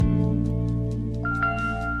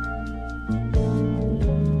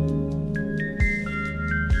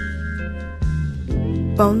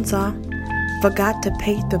Phones off, forgot to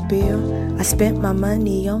pay the bill. I spent my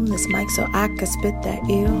money on this mic so I could spit that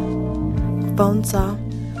ill. Phones off,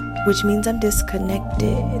 which means I'm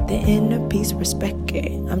disconnected. The inner peace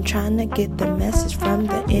respected. I'm trying to get the message from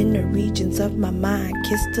the inner regions of my mind.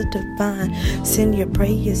 Kiss the divine. Send your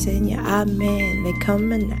prayers and your amen. They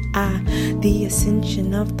come in the eye. The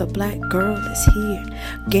ascension of the black girl is here.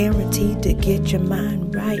 Guaranteed to get your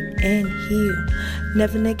mind right and heal.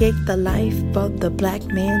 Never negate the life of the black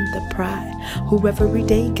man, the pride. Who every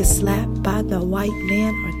day gets slapped by the white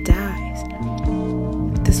man or dies.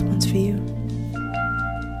 This one's for you.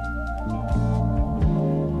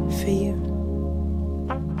 For you.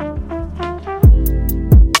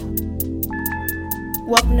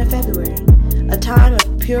 Welcome to February, a time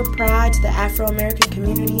of pure pride to the Afro-American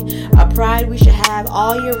community, a pride we should have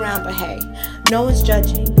all year round, but hey, no one's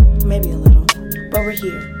judging, maybe a little, but we're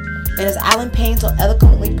here. And as Alan Payne so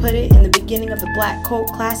eloquently put it in the beginning of the Black Cult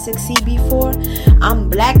classic CB4, I'm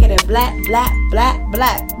blacker than black, black, black,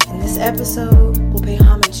 black. In this episode, we'll pay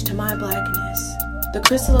homage to my blackness. The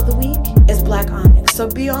crystal of the week is black onyx, so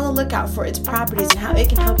be on the lookout for its properties and how it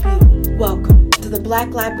can help you. Welcome to the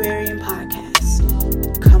Black Librarian Podcast.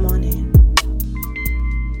 Come on in.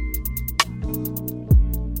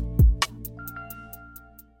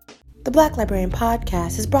 The Black Librarian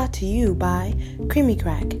Podcast is brought to you by Creamy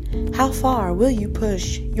Crack. How far will you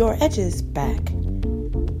push your edges back?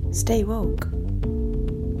 Stay woke.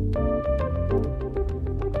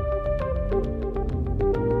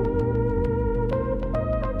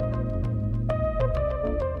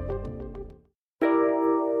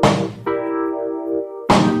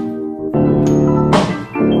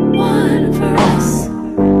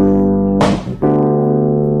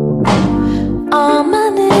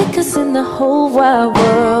 In the whole wide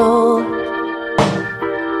world,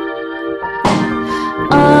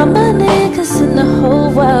 all my niggas in the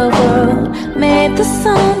whole wide world made the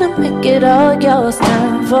song and make it all yours.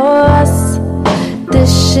 Time for us,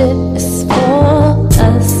 this shit is for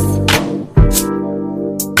us.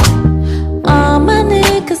 All my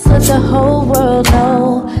niggas let the whole world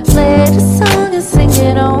know. Play the song and sing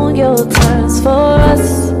it on your terms. For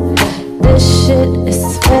us, this shit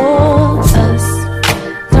is for us.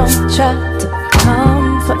 Try to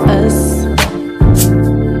come for us.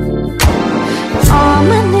 All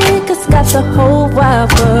my niggas got the whole wide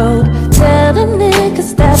world. Tell the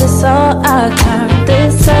niggas that it's all our time.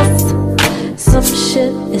 This us. Some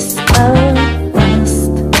shit is a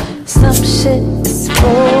must. Some shit is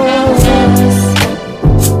for us.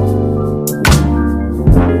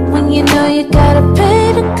 When you know you gotta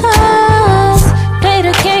pay the cost, play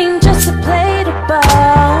the game just to play the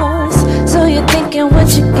boss. So you're thinking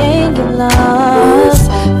what you gain, you lost,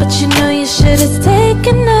 but you know your shit is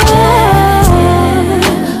taken off.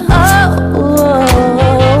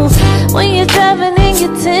 Oh, when you're driving in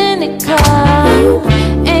your tinted car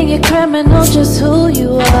and you're criminal just who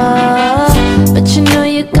you are, but you know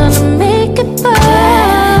you're gonna make it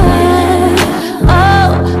fine. Oh,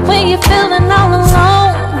 when you're feeling all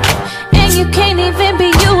alone and you can't even be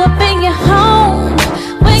you up in your home,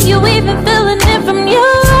 when you even feeling it from your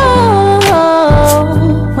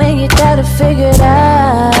when you gotta figure it out.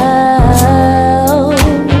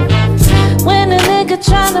 When a nigga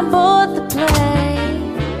tryna board the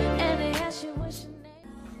plane and they ask you what's your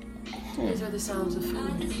name. These are the sounds of food.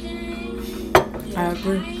 I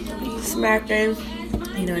agree. Smacking,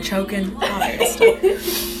 choking, all that good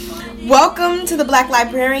stuff. Welcome to the Black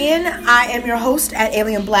Librarian. I am your host at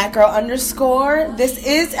AlienBlackGirl_. This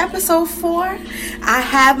is episode 4. I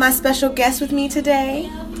have my special guest with me today.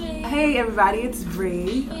 Hey everybody, it's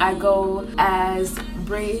Bree. I go as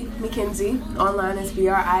Bree McKenzie, online as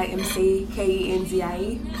BRIMCKENZIE.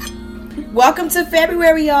 Welcome to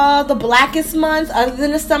February, y'all, the blackest month other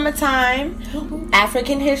than the summertime.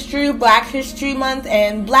 African History, Black History Month,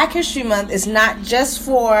 and Black History Month is not just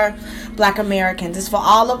for Black Americans. It's for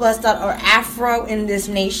all of us that are Afro in this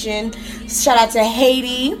nation. Shout out to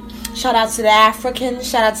Haiti. Shout out to the Africans.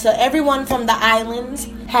 Shout out to everyone from the islands.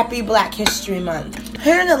 Happy Black History Month.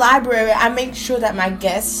 Here in the library, I make sure that my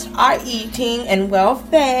guests are eating and well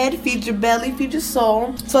fed. Feed your belly, feed your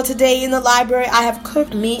soul. So today in the library, I have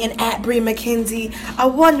cooked me and at Bree McKenzie a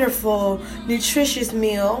wonderful, nutritious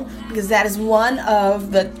meal, because that is one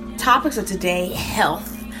of the topics of today,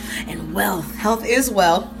 health and wealth. Health is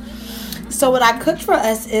wealth. So what I cooked for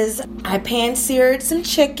us is I pan-seared some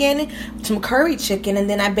chicken, some curry chicken, and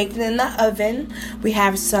then I baked it in the oven. We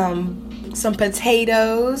have some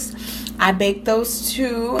potatoes. I baked those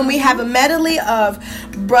too. And we have a medley of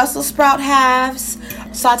Brussels sprout halves,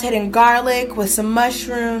 sauteed in garlic with some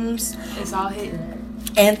mushrooms. It's all hitting.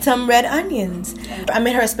 and some red onions. I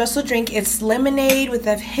made her a special drink. It's lemonade with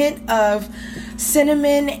a hint of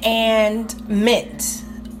cinnamon and mint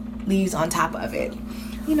leaves on top of it.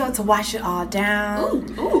 You know, to wash it all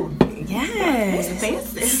down. Ooh. Yes. That's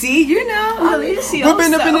fancy. See, you know. We've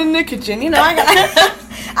been up in the kitchen. You know, I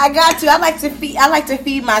got to. I like to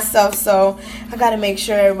feed myself, so I got to make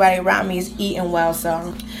sure everybody around me is eating well.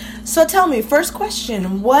 So tell me, first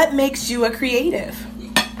question, what makes you a creative?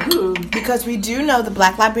 Ooh. Because we do know the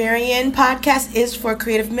Black Librarian podcast is for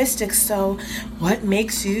creative mystics. So what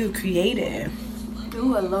makes you creative?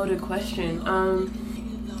 Ooh, a loaded question.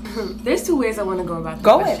 There's two ways I want to go about the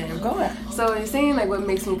Go question. ahead. So you're saying like what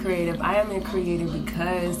makes me creative? I am a creative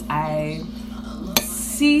because I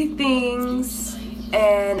see things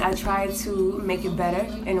and I try to make it better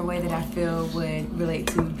in a way that I feel would relate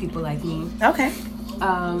to people like me. Okay.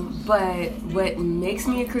 But what makes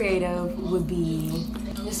me a creative would be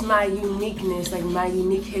just my uniqueness, like my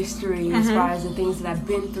unique history as far as the things that I've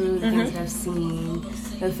been through, the things that I've seen,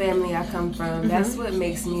 the family I come from. That's what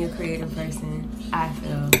makes me a creative person, I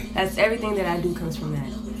feel. That's everything that I do comes from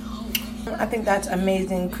that. I think that's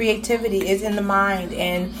amazing. Creativity is in the mind,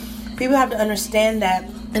 and people have to understand that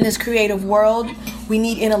in this creative world, we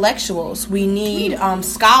need intellectuals, we need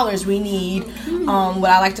scholars, we need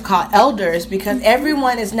what I like to call elders, because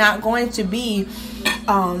everyone is not going to be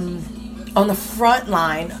on the front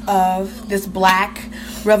line of this black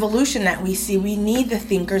revolution that we see. We need the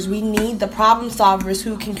thinkers, we need the problem solvers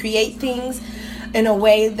who can create things in a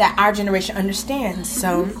way that our generation understands.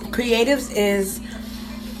 So creatives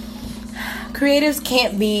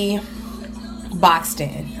can't be boxed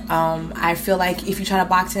in. I feel like if you try to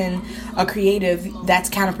box in a creative, that's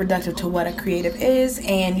counterproductive to what a creative is,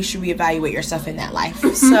 and you should reevaluate yourself in that life.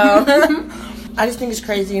 So I just think it's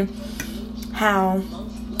crazy how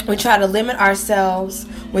we try to limit ourselves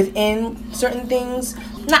within certain things.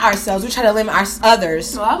 Not ourselves, we try to limit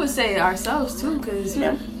others. Well, I would say ourselves too, because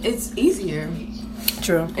it's easier.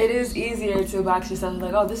 True. It is easier to box yourself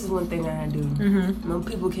like, oh, this is one thing that I do. When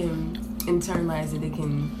people can internalize it, they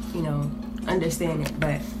can, understand it.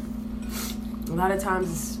 But a lot of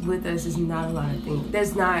times with us, it's not a lot of things.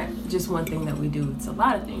 There's not just one thing that we do. It's a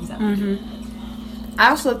lot of things that we do. I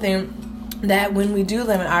also think that when we do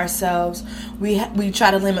limit ourselves, we try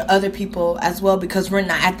to limit other people as well, because we're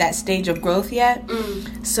not at that stage of growth yet.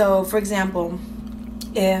 So, for example,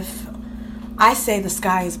 if I say the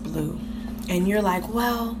sky is blue, and you're like,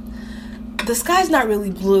 well, the sky's not really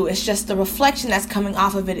blue. It's just the reflection that's coming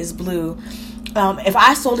off of it is blue. If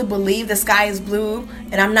I solely believe the sky is blue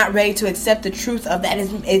and I'm not ready to accept the truth of that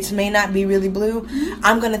it may not be really blue,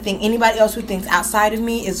 I'm going to think anybody else who thinks outside of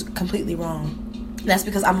me is completely wrong. That's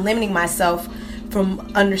because I'm limiting myself from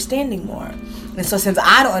understanding more. And so since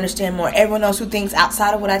I don't understand more, everyone else who thinks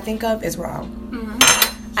outside of what I think of is wrong.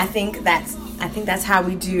 I think that's how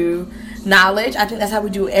we do knowledge. I think that's how we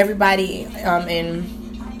do everybody in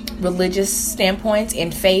religious standpoints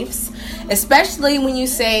and faiths, especially when you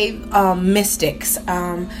say mystics,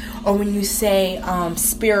 or when you say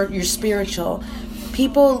you're spiritual.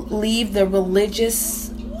 People leave the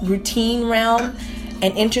religious routine realm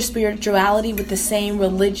and enter spirituality with the same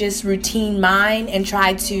religious routine mind and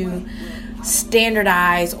try to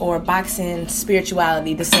standardize or box in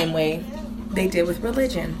spirituality the same way they did with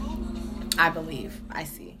religion. I believe. I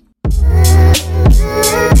see.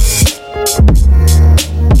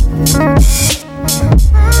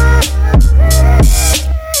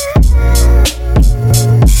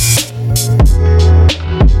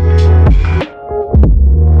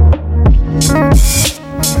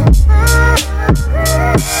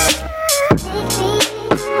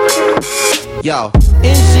 Yo,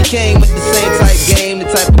 in she came with the same type game, the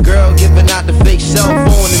type of girl giving out the fake cell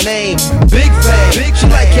phone, the name Big Fame. She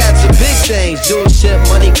like catching big things, jewel shit,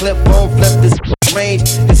 money clip, phone flip this range.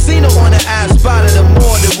 And seen her on the ass, spotted her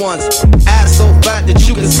more than once. Ass so fat that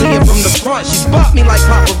you can see it from the front. She spot me like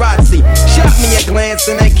paparazzi, shot me a glance,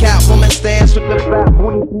 and that Catwoman stands with the fat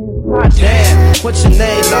booty. Damn, what's your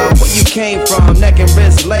name, love? Where you came from? Neck and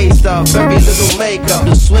wrist laced up, very little makeup.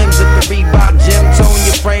 The swims at the Reebok gym, tone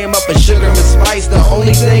your frame up, and sugar and spice, the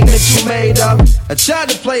only thing that you made up. I tried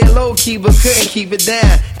to play it low key, but couldn't keep it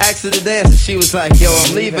down. Asked her to dance, and she was like, yo,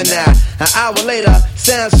 I'm leaving now. An hour later,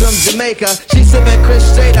 sounds from Jamaica. She sipping Chris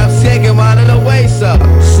straight up, shaking while in her waist up.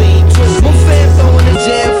 Scene twist, my fans throwing the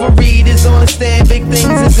jam for readers on the stand. Big things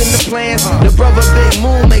is in the plans. The brother Big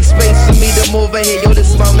Moon makes space for me to move in here. Yo,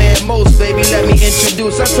 this my man Most, baby, let me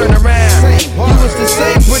introduce. I turn around. You was the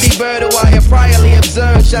same pretty bird who I had priorly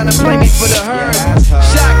observed, trying to play me for the herd.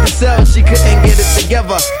 Shocked to sell, she couldn't get it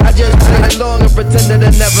together. I just that long and pretended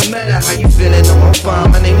I never met her. How you feeling? No, I'm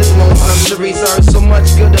fine. My name is Mo. I'm Sharice. I heard so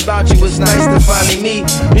much good about you. It's nice to finally meet.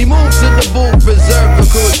 We moved to the booth, reserved for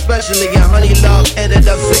crew especially, and Honey Love ended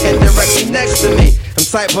up sitting directly next to me. I'm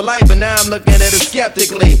type polite, but now I'm looking at it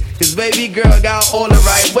skeptically. Cause baby girl got all the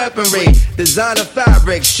right weaponry. Designer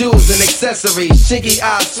fabric, shoes and accessories. Cheeky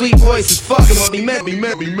eyes, sweet voices, fucking with me.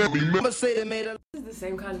 I'ma say they made a... This is the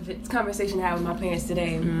same kind of conversation I had with my parents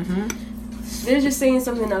today. They're just saying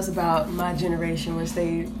something else about my generation, which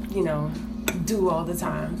they, you know, do all the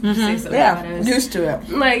time. Say something about us. Used to it.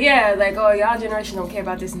 Like, yeah, like, oh, y'all generation don't care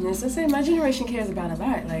about this and this. I say my generation cares about a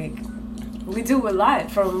lot. Like, we do a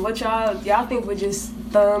lot from what y'all think we're just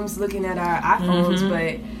thumbs looking at our iPhones,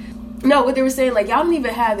 but no, what they were saying, like, y'all don't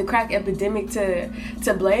even have the crack epidemic to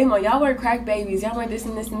blame on. Y'all weren't crack babies. Y'all weren't this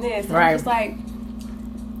and this and this. And I'm just like,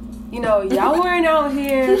 you know, y'all weren't out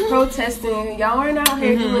here protesting. Y'all weren't out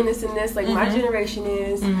here doing this and this like my generation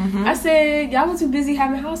is. I said, y'all were too busy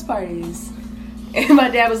having house parties. And my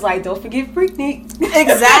dad was like, don't forget Freaknik.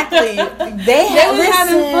 Exactly. They were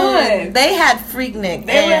having fun. They had Freaknik.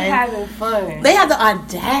 They were having fun. They had the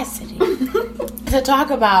audacity to talk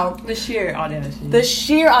about the sheer audacity. The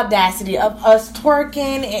sheer audacity of us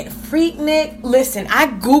twerking and Freaknik. Listen, I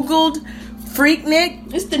Googled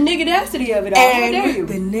Freaknik. It's the niggadacity of it all. And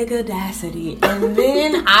the niggadacity. And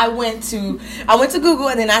then I went to Google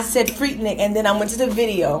and then I said Freaknik and then I went to the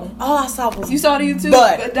video. All I saw was... You saw the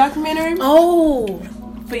YouTube documentary? Oh.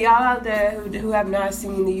 For y'all out there who have not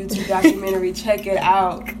seen the YouTube documentary, check it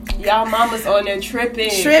out. Y'all mamas on there tripping.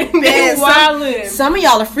 Wildin'. Some of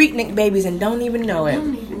y'all are Freaknik babies and don't even know it.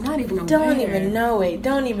 Not even know Don't even know it.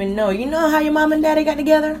 Don't even know. You know how your mom and daddy got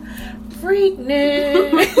together?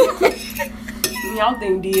 Freaknik. Y'all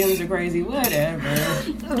think DMs are crazy. Whatever.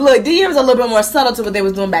 Look, DMs are a little bit more subtle to what they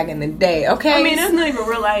was doing back in the day, okay? I mean, that's not even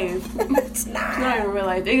real life. It's not. It's not even real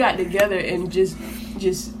life. They got together and just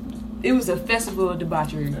it was a festival of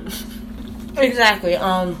debauchery. Exactly.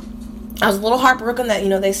 I was a little heartbroken that, you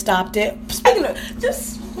know, they stopped it. Speaking of,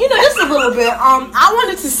 just a little bit. I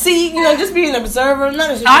wanted to see, you know, just be an observer. Not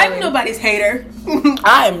necessarily. I'm nobody's hater.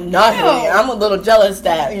 I am not hating. I'm a little jealous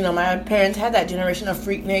that, you know, my parents had that generation of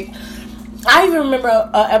Freaknik. I even remember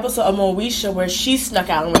an episode of Moesha where she snuck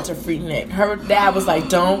out and went to Freaknik. Her dad was like,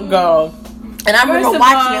 "Don't go." And I remember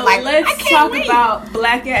watching it like, let's talk about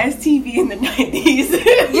black ass TV in the 90s.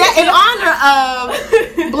 Yeah, in honor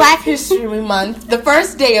of Black History Month, the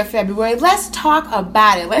first day of February, let's talk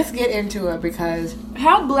about it. Let's get into it because...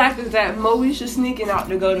 How black is that? Moesha sneaking out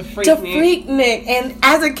to go to Freaknik. To Freaknik. And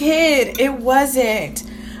as a kid, it wasn't...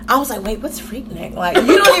 I was like, wait, what's Freaknik? Like,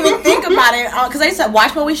 you don't even think about it. Because I used to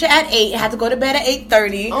watch Moesha at 8. I had to go to bed at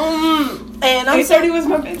 8:30. And I'm 8:30 was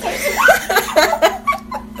my bedtime.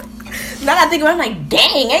 Now that I think about it, I'm like,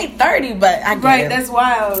 dang, 8:30, but I get right, it. That's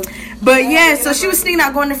wild. But yeah, so she was sneaking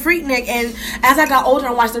out going to Freaknik, and as I got older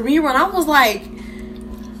and watched the rerun, I was like,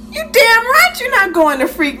 you damn right you're not going to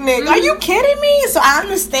Freaknik. Are you kidding me? So I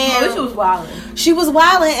understand. No, she was wilding. She was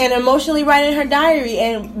wilding and emotionally writing her diary,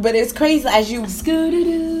 but it's crazy as you...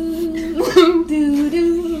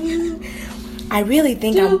 I really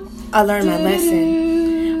think I learned my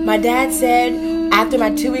lesson. My dad said, after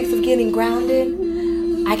my 2 weeks of getting grounded,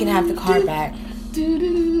 I can have the car back.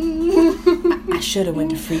 I should have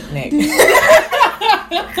went to Freaknik.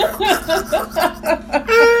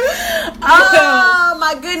 Oh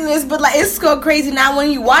my goodness! But like, it's so crazy now.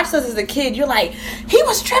 When you watch this as a kid, you're like, he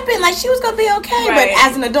was tripping, like she was gonna be okay. Right. But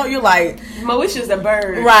as an adult, you're like, Moesha's a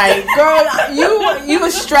bird, right, girl? You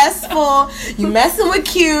was stressful. You messing with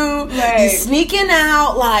Q. Right. You sneaking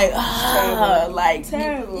out, like, Terrible. like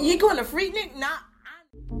Terrible. You going to Freaknik? Nah.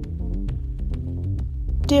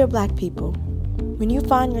 Dear Black people, when you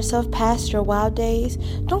find yourself past your wild days,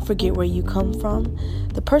 don't forget where you come from.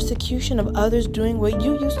 The persecution of others doing what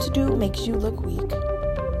you used to do makes you look weak.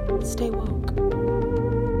 Stay woke.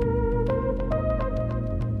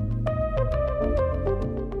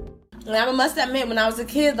 And I must admit, when I was a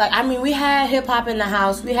kid, like, I mean, we had hip-hop in the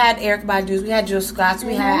house. We had Erykah Badu's, we had Jill Scott's,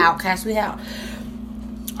 we had Outkast, we had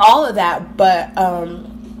all of that. But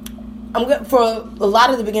I'm good for a lot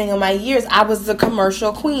of the beginning of my years. I was the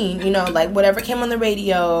commercial queen, you know, like whatever came on the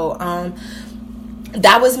radio,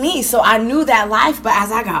 that was me. So I knew that life. But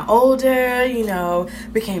as I got older, you know,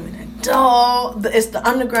 became an adult, it's the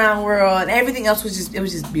underground world, and everything else was just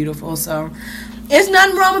beautiful. So it's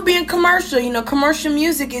nothing wrong with being commercial. You know, commercial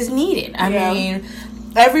music is needed. I mean,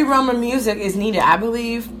 every realm of music is needed, I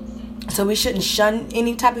believe. So we shouldn't shun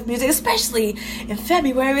any type of music, especially in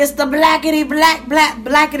February. It's the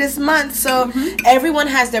blackest month. So everyone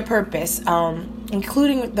has their purpose,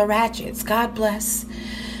 including the Ratchets. God bless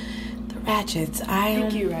the Ratchets.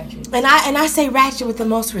 Thank you, Ratchet. And I say Ratchet with the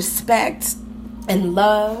most respect and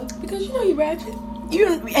love. Because you know you Ratchet. You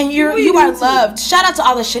are loved. Shout out to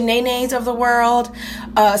all the Shanaes of the world.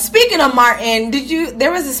 Speaking of Martin,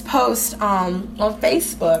 there was this post on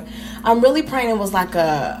Facebook. I'm really praying it was like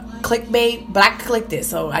a clickbait, but I clicked it,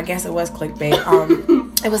 so I guess it was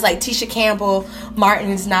clickbait. It was like Tisha Campbell, Martin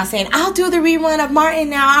is now saying, I'll do the rerun of Martin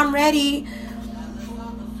now, I'm ready.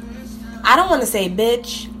 I don't want to say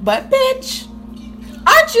bitch, but bitch,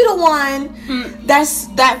 aren't you the one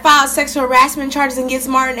that filed sexual harassment charges against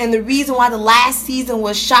Martin, and the reason why the last season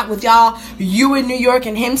was shot with you in New York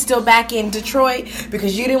and him still back in Detroit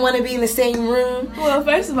because you didn't want to be in the same room? Well,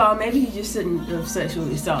 first of all, maybe he just shouldn't have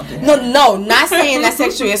sexually assaulted him. No, not saying that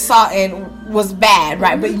sexually assaulting was bad,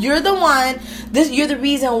 right? But you're the one. You're the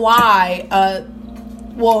reason why.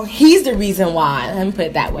 Well, he's the reason why. Let me put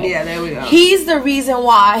it that way. Yeah, there we go. He's the reason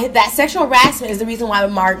why that sexual harassment is the reason why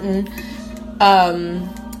Martin.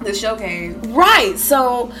 The show came. Right.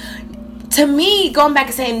 So, to me, going back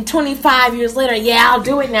and saying 25 years later, yeah, I'll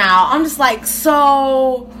do it now. I'm just like,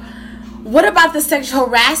 so, what about the sexual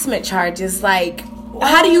harassment charges? Like,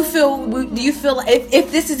 how do you feel? Do you feel,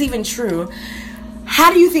 if this is even true,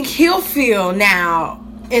 how do you think he'll feel now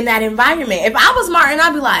in that environment? If I was Martin,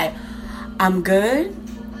 I'd be like, I'm good.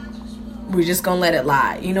 We're just gonna let it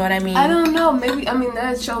lie. You know what I mean? I don't know. Maybe,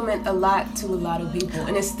 that show meant a lot to a lot of people,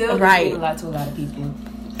 and it still does mean a lot to a lot of people.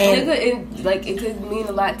 And it could mean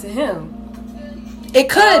a lot to him. It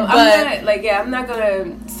could, but I'm not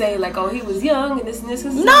gonna say like, oh, he was young and this and this.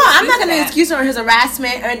 No, I'm not gonna excuse him for his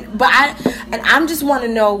harassment, but I'm just want to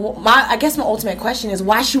know. I guess my ultimate question is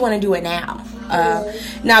why she want to do it now.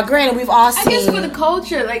 Now, granted, we've all seen. I guess for the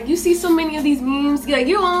culture, like you see so many of these memes. Like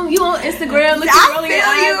you on Instagram, looking really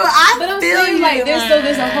I feel you. Like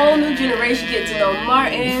there's a whole new generation get to know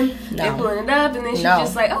Martin. They're pulling it up, and then she's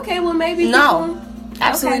just like, okay, well maybe no.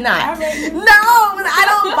 Absolutely not. No, I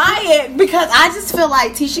don't buy it because I just feel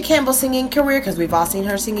like Tisha Campbell's singing career, because we've all seen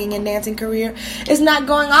her singing and dancing career, is not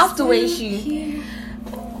going off the way she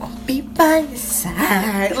be by your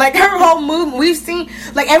side. Like her whole movement, we've seen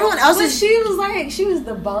like everyone else. But she was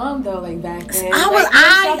the bomb though. Like back then,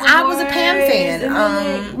 I was a Pam fan.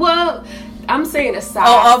 I'm saying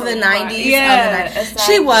aside of the 90s. Yeah,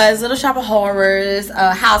 she was Little Shop of Horrors,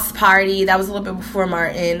 House Party. That was a little bit before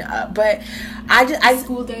Martin, but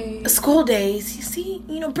School Days. School Days. You see,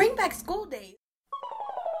 bring back School Days.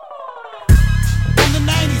 When the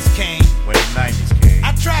 90s came,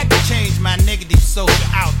 I tried to change my negative social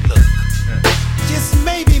outlook. Just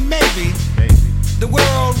maybe, the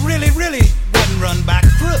world really wasn't run by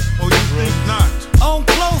crooks. Oh, you think not? On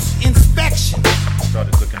close inspection,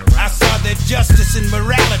 Started looking around. I saw that justice and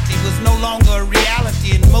morality was no longer a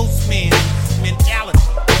reality in most men's mentality.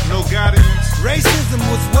 No guidance. Racism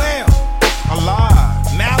was Alive.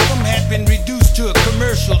 Malcolm had been reduced to a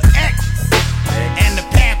commercial X, and the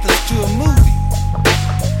Panthers to a movie.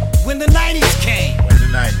 When the 90s came,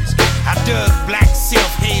 I dug black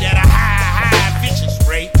self-hate at a high vicious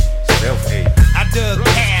rate. Self-hate. I dug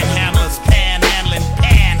panhandlers, panhandling.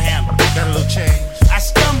 Got a little change. I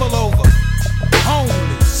stumble over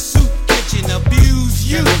homeless, soup kitchen, abused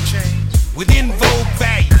youth with in vogue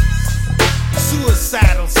values.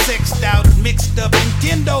 Suicidal, sexed out, mixed up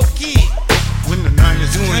Nintendo kids. When the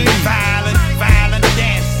 90s Doing came. violent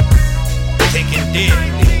dances, taking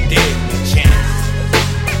deadly chances.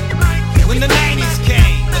 When the 90s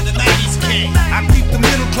came, I peeped the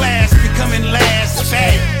middle class becoming last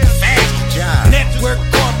fast. Network,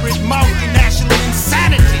 corporate, multinational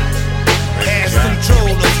insanity has control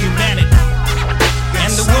of humanity,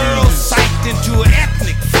 and the world psyched into an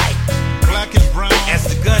ethnic fight. Black and brown. As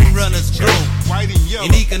the gun runners grow White and yellow.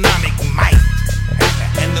 in economic might,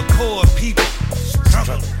 and the poor people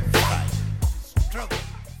struggle.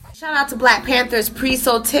 Shout out to Black Panthers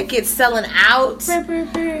pre-sold tickets selling out.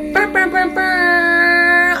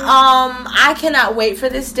 I cannot wait for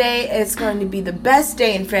this day. It's going to be the best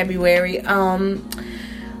day in February.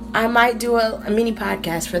 I might do a mini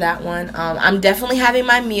podcast for that one. I'm definitely having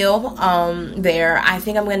my meal there. I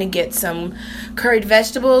think I'm going to get some curried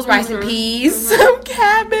vegetables, rice and peas, some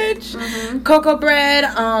cabbage, cocoa bread.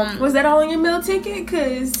 Was that all on your meal ticket?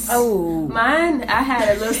 Because mine, I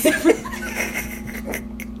had a little separate.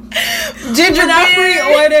 Ginger when I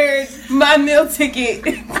pre-ordered my meal ticket,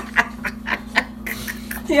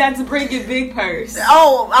 you had to bring your big purse.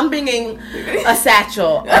 Oh, I'm bringing a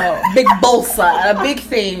satchel, a big bolsa, a big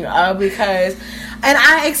thing, because, and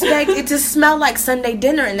I expect it to smell like Sunday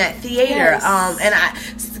dinner in that theater.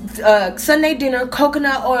 Yes. Sunday dinner,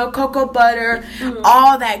 coconut oil, cocoa butter,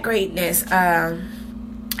 all that greatness.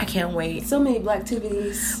 I can't wait. So many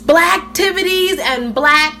blacktivities. Blacktivities and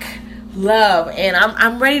black love. And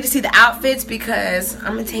I'm ready to see the outfits because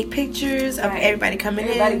I'm going to take pictures of everybody coming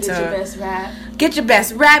in. Everybody get your best wrap. Get your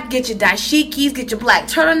best wrap. Get your dashikis. Get your black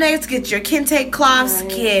turtlenecks. Get your kente cloths.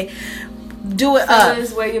 Kid. Do it up.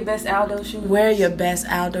 Wear your best Aldo shoes. Wear your best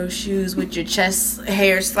Aldo shoes with your chest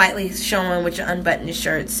hair slightly showing with your unbuttoned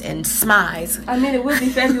shirts and smiles. I mean, it will be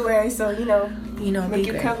February, so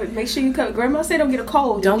make sure you cover. Grandma said don't get a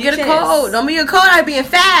cold. Don't get a cold. Don't be a cold. I'm being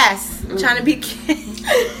fast. I'm trying to be cute.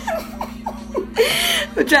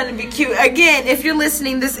 We're trying to be cute. Again, if you're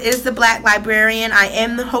listening, this is the Black Librarian. I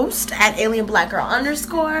am the host at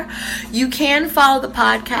AlienBlackGirl_. You can follow the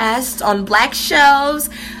podcast on Black Shelves,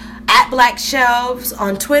 at Black Shelves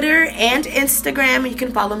on Twitter and Instagram. You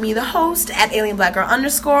can follow me, the host, at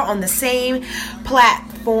AlienBlackGirl_ on the same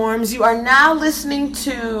platforms. You are now listening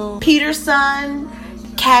to Peterson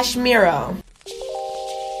Cashmiro.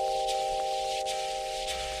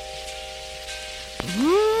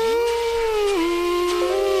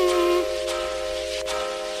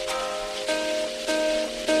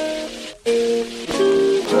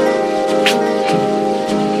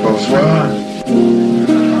 Bonsoir.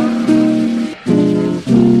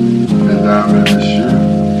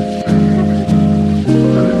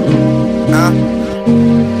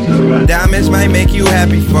 Diamonds might make you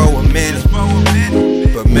happy for a minute,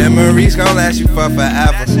 but memories gon' last you for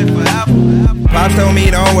forever. Pops told me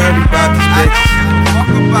don't worry about these bitches.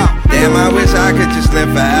 Damn, I wish I could just live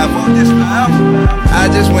forever. I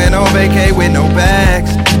just went on vacay with no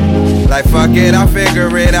bags. Like fuck it, I'll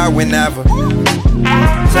figure it out whenever.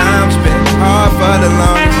 Time's been hard for the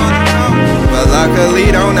longest, but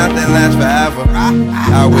luckily don't nothing last forever.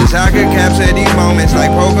 I wish I could capture these moments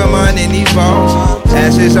like Pokemon in these balls.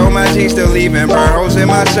 Ashes on my jeans, still leaving burn holes in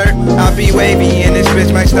my shirt. I'll be wavy and this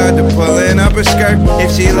bitch might start to pulling up her skirt.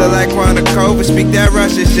 If she look like Quantico, speak that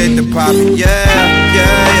Russian shit to pop it.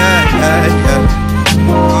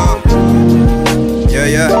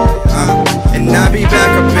 And I be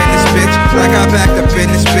back up in this bitch, like I backed up in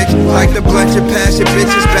this bitch, like the bunch of passion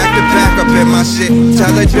bitches back to back up in my shit.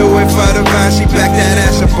 Tell her do it for the vine, she back that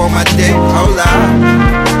ass up on my dick. Hold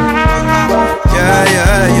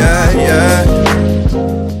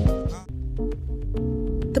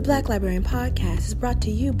The Black Librarian Podcast is brought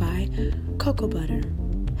to you by Cocoa Butter.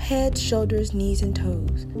 Head, shoulders, knees, and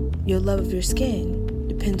toes. Your love of your skin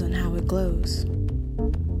depends on how it glows.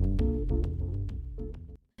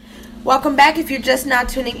 Welcome back. If you're just now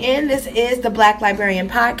tuning in, this is the Black Librarian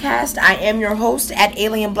Podcast. I am your host at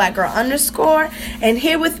AlienBlackGirl_, and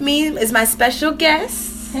here with me is my special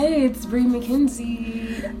guest. Hey, it's Bree McKenzie.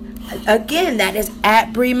 Again, that is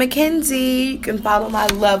at Bree McKenzie. You can follow my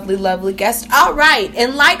lovely, lovely guest. All right.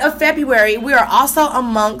 In light of February, we are also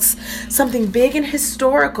amongst something big and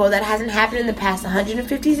historical that hasn't happened in the past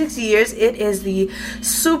 156 years. It is the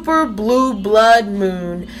Super Blue Blood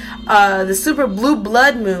Moon. The Super Blue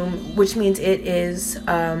Blood Moon, which means it is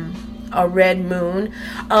a red moon.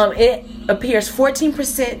 It appears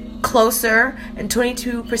 14% closer and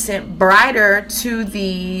 22% brighter to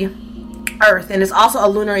the Earth, and it's also a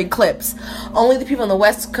lunar eclipse. Only the people on the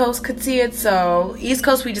West Coast could see it, so East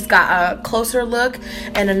Coast we just got a closer look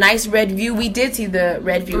and a nice red view. We did see the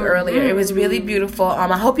red view earlier. It was really beautiful.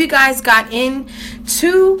 I hope you guys got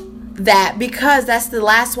into that because that's the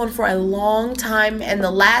last one for a long time and the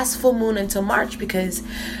last full moon until March because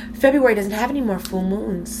February doesn't have any more full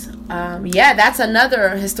moons. That's another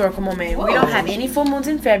historical moment. Whoa. We don't have any full moons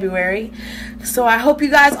in February. So I hope you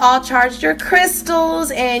guys all charged your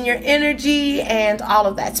crystals and your energy and all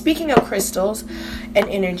of that. Speaking of crystals and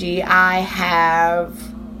energy, I had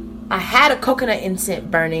a coconut incense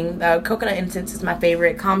burning. Coconut incense is my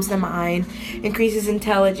favorite. Calms the mind, increases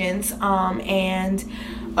intelligence, and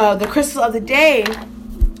the crystal of the day,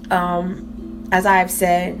 as I've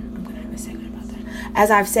said,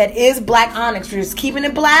 is black onyx. We're just keeping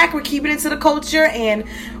it black. We're keeping it to the culture. And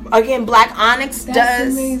again, black onyx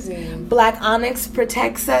amazing. Black onyx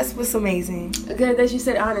protects us. What's amazing? Good that you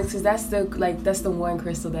said onyx, because that's the one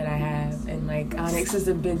crystal that I have, and onyx is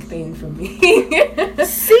a big thing for me. See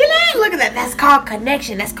that? Look at that. That's called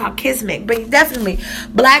connection. That's called kismet. But definitely,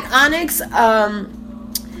 black onyx.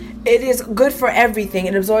 It is good for everything.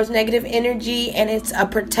 It absorbs negative energy and it's a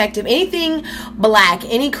protective. Anything black,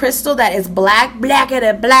 any crystal that is black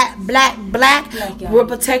will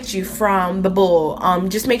protect you from the bull.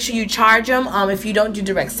 Just make sure you charge them. If you don't do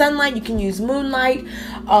direct sunlight, you can use moonlight.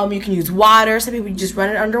 You can use water. Some people just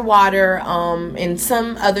run it underwater. And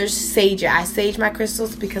some others sage it. I sage my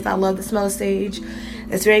crystals because I love the smell of sage.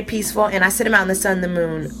 It's very peaceful, and I sit them out in the sun and the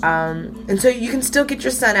moon. And so you can still get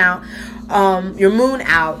your sun out. your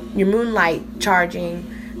moonlight charging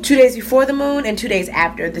 2 days before the moon and 2 days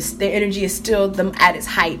after. The energy is still at its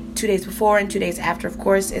height. 2 days before and 2 days after. Of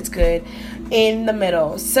course, it's good in the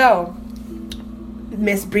middle. So,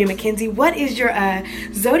 Miss Bree McKenzie, what is your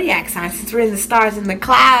zodiac sign? Since we're in the stars and the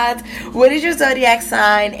clouds, what is your zodiac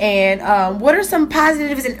sign? And what are some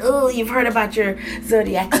positives and you've heard about your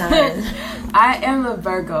zodiac sign? I am a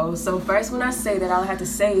Virgo, so first when I say that, all I have to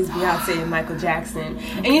say is Beyonce and Michael Jackson.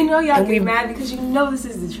 And y'all get mad because this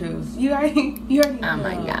is the truth. You already know. Oh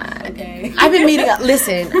my God. Okay. I've been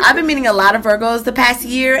meeting a lot of Virgos the past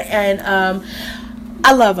year, and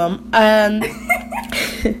I love them.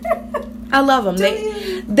 I love them.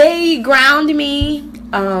 They ground me.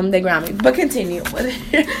 But continue.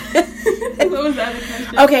 What was the other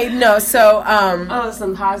question? Okay, no. So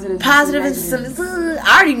some positive. Positive and some.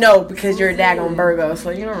 I already know because you're a daggone Virgo, so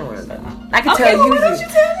you don't know what it's about. I can tell you. What don't you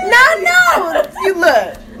tell me? No. You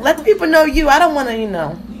look. Let the people know you. I don't want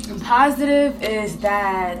to, Positive is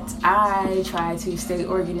that I try to stay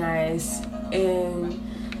organized in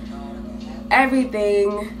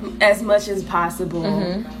everything as much as possible.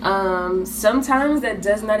 Mm-hmm. Sometimes that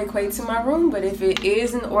does not equate to my room, but if it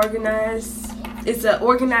is it's an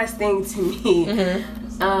organized thing to me.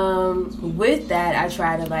 Mm-hmm. With that, I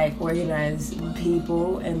try to organize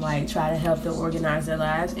people and try to help them organize their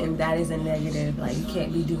lives, and that is a negative. You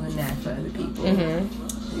can't be doing that for other people. Mm-hmm.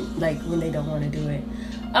 When they don't want to do it.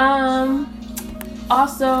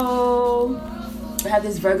 Also, I have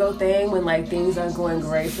this Virgo thing when things aren't going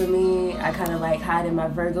great for me. I kind of hide in my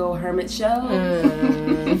Virgo hermit shell.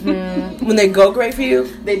 Mm-hmm. When they go great for you,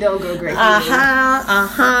 they don't go great for me.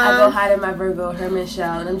 I go hide in my Virgo hermit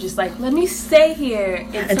shell, and I'm just let me stay here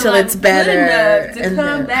until it's better enough to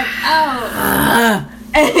come back out,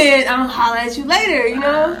 and I'm gonna holler at you later.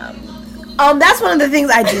 That's one of the things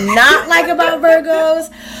I do not like about Virgos.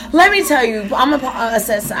 Let me tell you, I'm a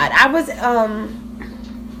set side. I was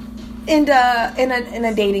in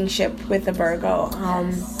a dating ship with a Virgo.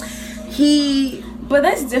 But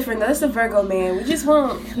that's different. That's a Virgo man. We just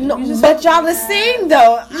won't. No, but y'all the same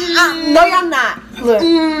though. No, y'all not. Look,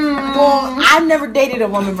 well, I've never dated a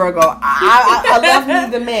woman Virgo. I love me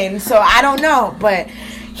the men, so I don't know. But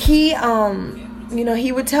he,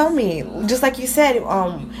 he would tell me, just like you said.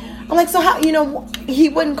 I'm like, so how, he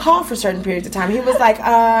wouldn't call for certain periods of time. He was like,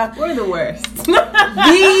 we're the worst.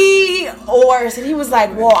 The worst. And he was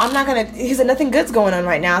like, well, I'm not going to, he said, nothing good's going on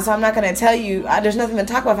right now, so I'm not going to tell you, there's nothing to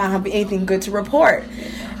talk about. I don't have anything good to report.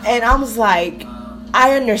 And I was like,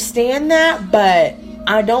 I understand that, but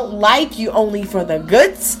I don't like you only for the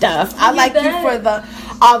good stuff. I like you for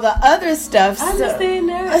all the other stuff. I understand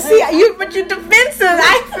that. See, but you're defensive.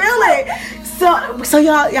 I feel it. So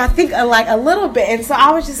y'all think a little bit, and so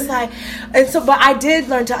I was just but I did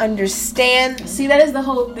learn to understand. See, that is the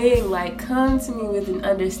whole thing. Come to me with an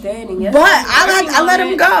understanding. But I let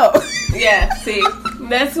him go. Yeah, see,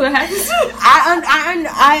 that's what happens.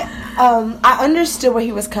 I understood where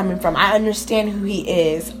he was coming from. I understand who he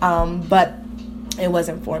is, but it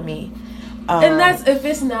wasn't for me. And that's, if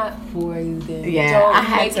it's not for you, then don't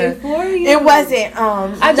make it for you. It wasn't.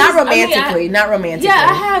 Not romantically. Yeah,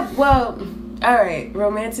 I have. Well. All right,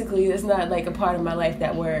 romantically, that's not a part of my life,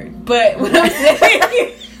 that word. But what I'm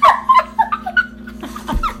saying,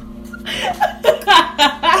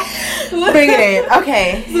 bring it in.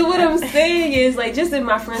 Okay. So what I'm saying is, just in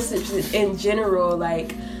my friendships in general,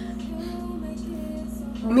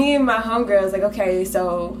 me and my homegirls, okay,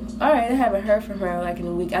 so all right, I haven't heard from her in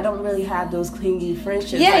a week. I don't really have those clingy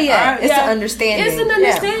friendships. Yeah. It's an understanding. It's an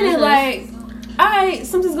understanding. Yeah. Mm-hmm. Alright,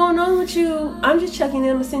 something's going on with you. I'm just checking in.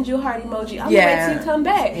 I'm gonna send you a heart emoji. I'm gonna wait till you come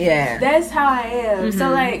back. Yeah. That's how I am. Mm-hmm.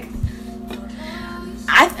 So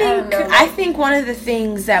I think one of the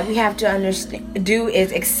things that we have to do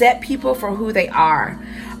is accept people for who they are.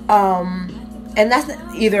 And that's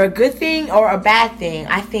either a good thing or a bad thing.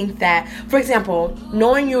 I think that, for example,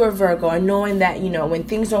 knowing you're a Virgo and knowing that, when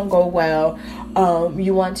things don't go well,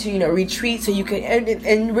 you want to, retreat so you can,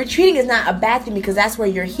 and retreating is not a bad thing because that's where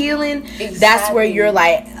you're healing. Exactly. That's where you're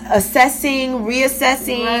assessing,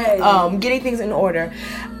 reassessing, right. Getting things in order.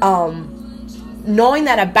 Knowing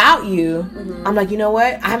that about you, mm-hmm. I'm you know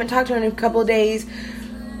what? I haven't talked to her in a couple of days.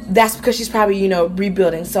 That's because she's probably,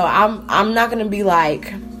 rebuilding. So I'm not going to be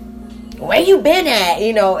where you been at?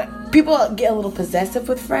 People get a little possessive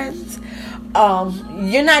with friends.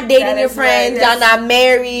 You're not dating your friends. Y'all not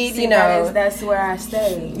married. That's where I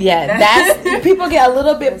stay. Yeah, that's people get a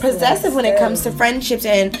little bit possessive when it comes to friendships.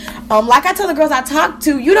 And like I tell the girls I talk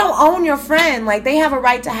to, you don't own your friend. They have a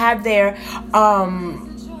right to have their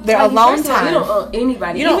Their Like, alone first of all, time. you don't own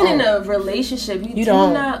anybody. You don't Even in own- a relationship, you do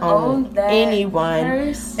don't not own that anyone.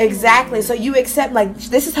 person. Exactly. So you accept, like,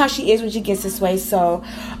 this is how she is when she gets this way. So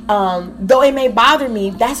though it may bother me,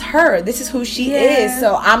 that's her. This is who she is.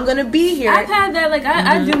 So I'm gonna be here. I've had that. Like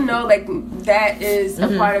I do know, like that is a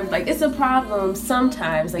part of, like, it's a problem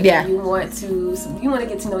sometimes. Like when you want to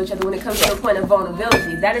get to know each other when it comes to a point of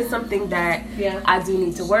vulnerability. That is something that I do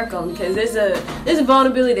need to work on, because there's a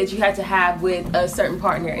vulnerability that you have to have with a certain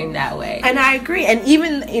partner in that way. And I agree. And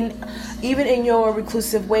even in your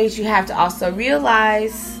reclusive ways, you have to also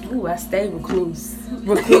realize. Ooh, I stay recluse.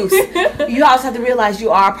 You also have to realize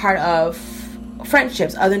you are part of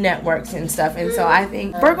friendships, other networks and stuff. And so I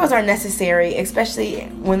think Virgos are necessary, especially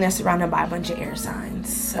when they're surrounded by a bunch of air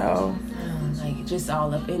signs. So Like just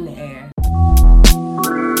all up in the air.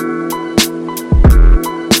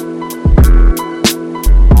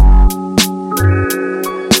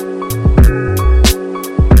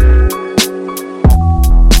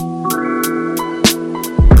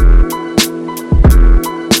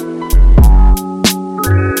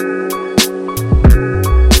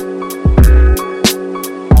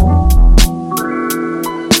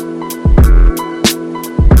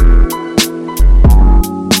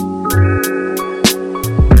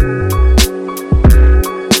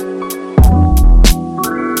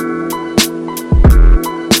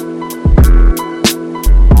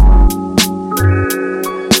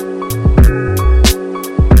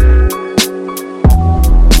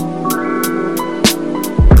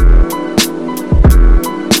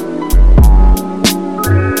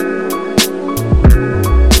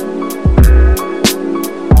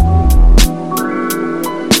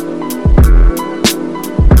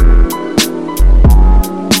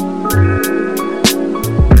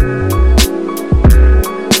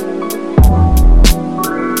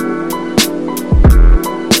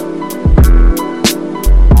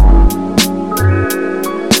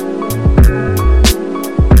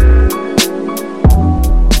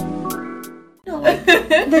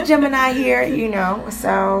 the Gemini here, you know.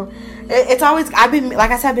 So it's always, I've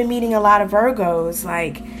been meeting a lot of Virgos,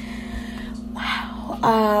 like,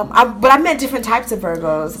 wow. But I met different types of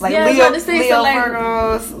Virgos, like Leo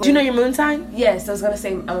Virgos. Do you know your moon sign? Yes, I was gonna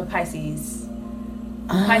say I'm a Pisces.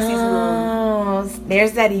 Pisces moon.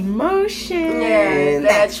 There's that emotion. Yeah,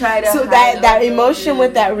 that I try to. So that emotion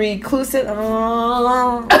with that reclusive.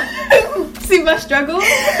 See my struggle?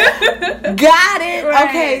 Got it. Right.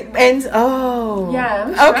 Okay. And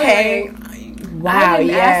yeah. I'm okay. Wow. I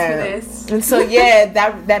didn't ask for this. And so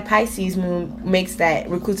that Pisces moon makes that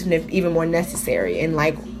reclusiveness even more necessary. And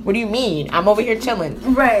like, what do you mean? I'm over here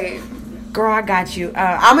chilling. Right. Girl, I got you.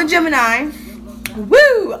 I'm a Gemini.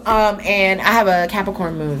 Woo! And I have a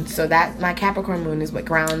Capricorn moon, so that my Capricorn moon is what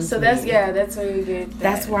grounds. So that's that's where you get.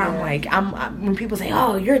 That's where I'm like, when people say,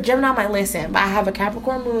 "Oh, you're a Gemini," I'm like, listen, but I have a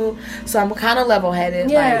Capricorn moon, so I'm kind of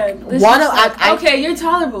level-headed. Yeah, like, okay, you're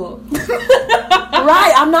tolerable.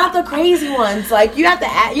 Right, I'm not the crazy ones. Like you have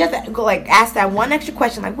to go like ask that one extra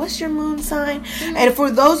question, like, what's your moon sign? Mm-hmm. And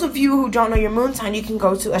for those of you who don't know your moon sign, you can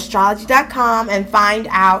go to astrology.com and find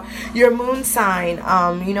out your moon sign.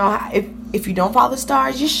 You know, if you don't follow the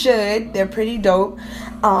stars, you should. They're pretty dope.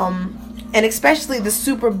 And especially the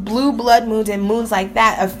super blue blood moons and moons like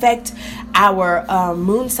that affect our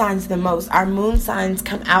moon signs the most. Our moon signs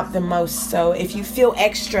come out the most. So if you feel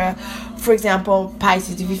extra, for example,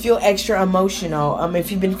 Pisces, if you feel extra emotional, if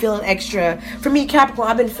you've been feeling extra, for me, Capricorn,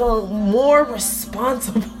 I've been feeling more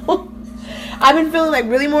responsible. I've been feeling like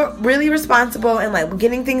really responsible and like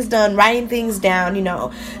getting things done, writing things down, you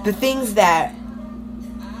know, the things that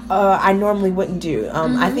I normally wouldn't do.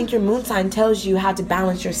 I think your moon sign tells you how to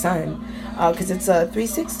balance your sun, because it's a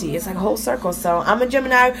 360. It's like a whole circle. So I'm a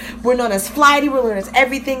Gemini. We're known as flighty. We're known as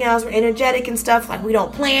everything else. We're energetic and stuff. Like we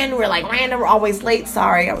don't plan. We're like random. We're always late.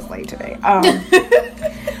 Sorry, I was late today.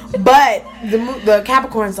 But the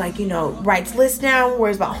Capricorn's like, you know, writes lists down,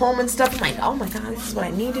 worries about home and stuff. I'm like, oh my God, this is what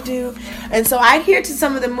I need to do. And so I adhere to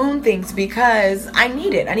some of the moon things because I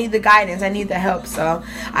need it. I need the guidance. I need the help. So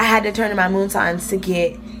I had to turn to my moon signs to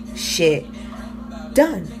get shit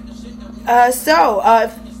done.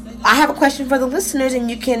 I have a question for the listeners,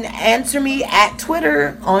 and you can answer me on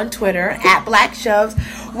Twitter at Black Shoves.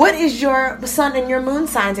 What is your sun and your moon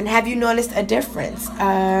signs, and have you noticed a difference?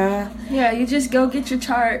 You just go get your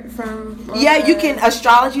chart from. You can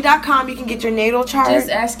astrology.com. You can get your natal chart. Just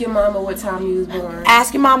ask your mama what time you was born.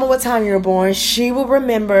 Ask your mama what time you were born. She will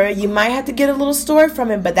remember. You might have to get a little story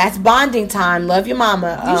from it, but that's bonding time. Love your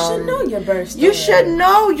mama. You should know your birth story. You should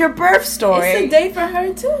know your birth story. It's a day for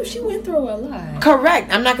her too. She went through a lot.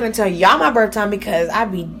 Correct. I'm not going to tell y'all my birth time because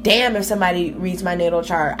I'd be damned if somebody reads my natal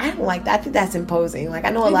chart. I don't like that. I think that's imposing. Like, I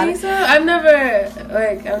know know a You lot think of. so?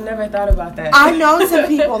 I've never thought about that. I know some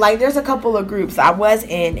people, like, there's a couple of groups I was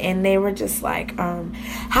in, and they were just like,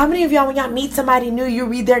 how many of y'all, when y'all meet somebody new, you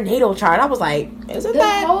read their natal chart? I was like, isn't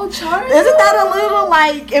that whole chart? Isn't that a little,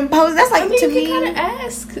 like, imposed? That's like, to you me, can kind of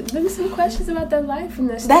ask them some questions about their life and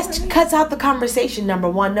their that story. cuts out the conversation, number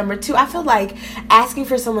one. Number two, I feel like asking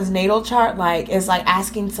for someone's natal chart, like, is like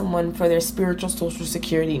asking someone for their spiritual social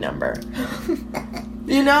security number.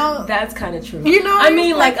 You know? That's kind of true. You know, I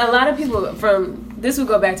mean, like, a lot of people this would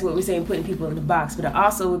go back to what we're saying, putting people in the box, but it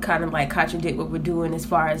also would kind of, like, contradict what we're doing as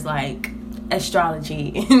far as, like,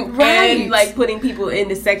 astrology and like, putting people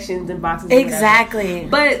into sections and boxes. Exactly.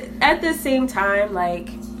 But at the same time, like,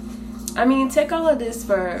 I mean, take all of this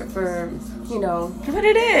for you know, what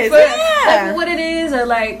it is. Like, what it is, or,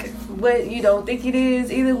 like, what you don't think it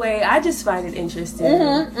is. Either way, I just find it interesting.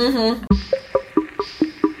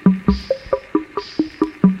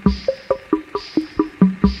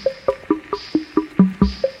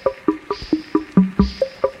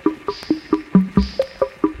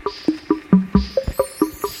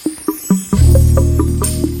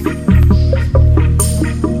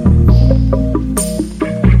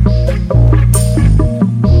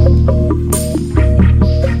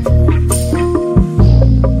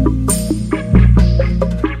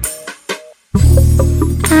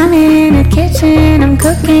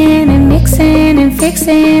 Cooking and mixing and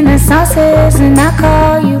fixing the sauces, and I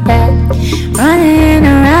call you back. Running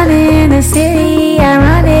around in the city, I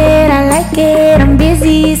run it, I like it, I'm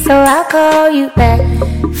busy, so I'll call you back.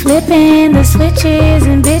 Flipping the switches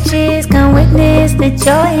and bitches come witness the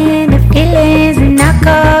joy and the feelings, and I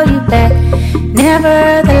call you back.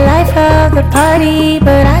 Never the life of the party,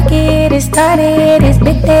 but I get it started, it's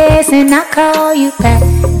business, and I call you back.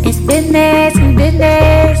 It's business, it's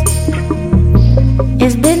business.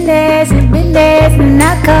 It's business, and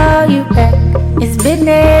I call you back. It's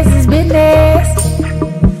business, it's business.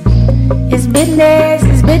 It's business,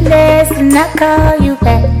 it's business, and I call you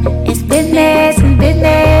back. It's business, it's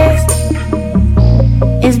business.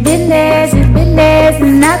 It's business, it's business,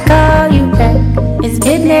 and I call you back. It's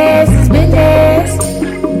business, it's business.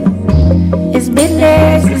 It's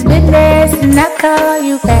business, it's business, and I call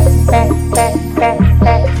you back, back, back, back,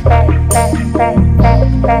 back, back, back, back, back, back,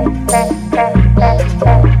 back, back.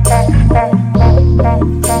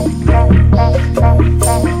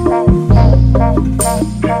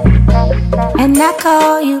 And I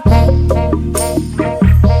call you back.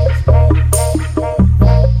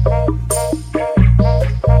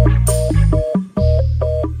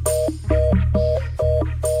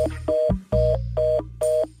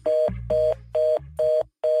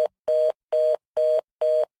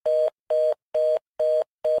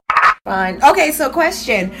 Fine. Okay, so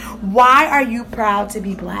question. Why are you proud to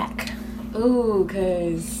be black? Ooh,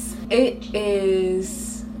 because it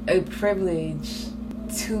is a privilege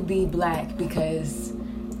to be black, because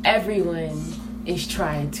everyone is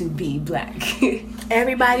trying to be black.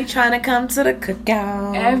 Everybody trying to come to the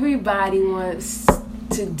cookout. Everybody wants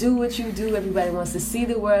to do what you do. Everybody wants to see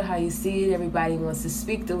the world how you see it. Everybody wants to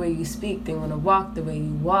speak the way you speak. They want to walk the way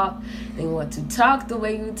you walk. They want to talk the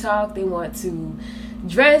way you talk. They want to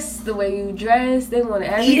dress the way you dress. They want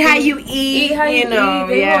to eat how you eat. How you know,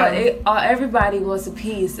 eat. Everybody wants a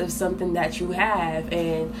piece of something that you have,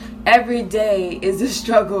 and every day is a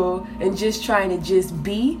struggle and just trying to just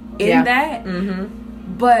be in that. Mm-hmm.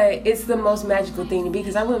 But it's the most magical thing to be,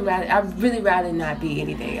 because I'd really rather not be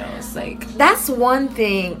anything else. Like, that's one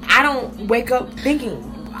thing. I don't wake up thinking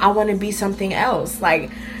I want to be something else. Like,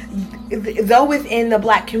 though within the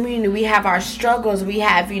black community we have our struggles, we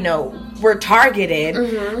have, you know, we're targeted.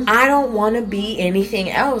 Mm-hmm. I don't want to be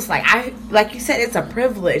anything else. Like you said, it's a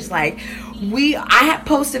privilege. Like, I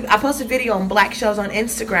posted a video on Black Shells on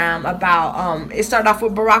Instagram about it started off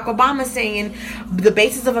with Barack Obama saying the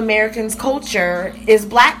basis of Americans' culture is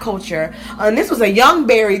black culture, and this was a young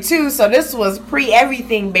Barry too, so this was pre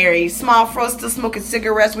everything Barry, small fro, still smoking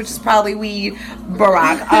cigarettes, which is probably weed.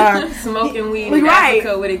 Barack smoking weed in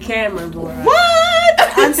Africa with a camera, boy. What?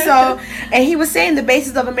 And he was saying the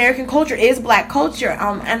basis of American culture is black culture,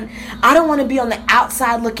 and I don't want to be on the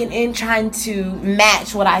outside looking in trying to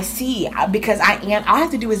match what I see, because all I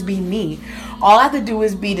have to do is be me. All I have to do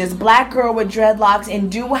is be this black girl with dreadlocks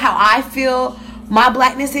and do how I feel my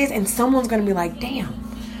blackness is, and someone's gonna be like, damn,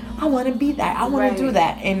 I want to be that, I want to do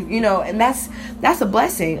that, and you know, and that's a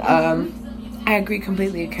blessing. I agree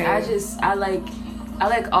completely. I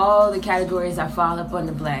like all the categories I fall up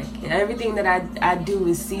under black, and everything that I do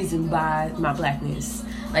is seasoned by my blackness.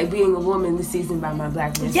 Like being a woman is seasoned by my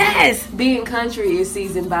blackness. Yes. Being country is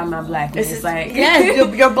seasoned by my blackness. It's like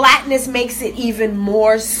yes, your blackness makes it even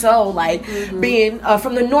more so. Like being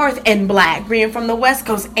from the north and black, being from the West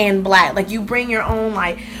Coast and black. Like you bring your own.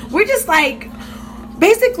 Like we're just like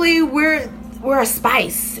basically we're a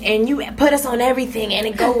spice, and you put us on everything, and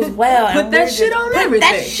it goes well. Put that shit on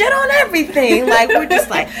everything. Like we're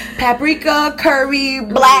just like paprika, curry,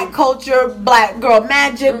 black culture, black girl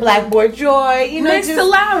magic, black boy joy. You know, next to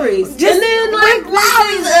Lowry's, and then like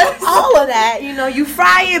Lowry's, all of that. You know, you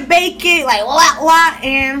fry it, bake it, like lot,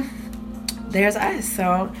 and there's us.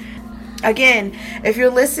 So. Again, if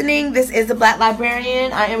you're listening, this is the Black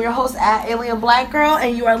Librarian. I am your host at Alien Black Girl,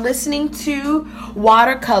 and you are listening to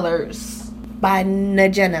Watercolors by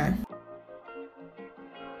Najena.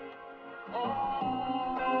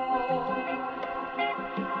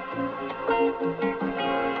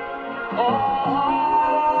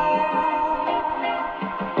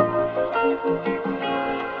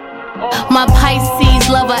 My Pisces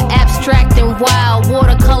lover, abstract and wild.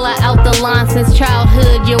 Watercolor out the line since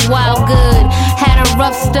childhood, you're wild good. Had a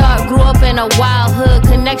rough start, grew up in a wild hood.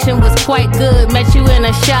 Connection was quite good, met you in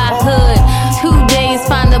a shy hood. 2 days,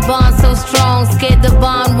 find the bond so strong. Scared the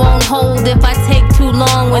bond won't hold if I take too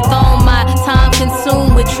long. With all my time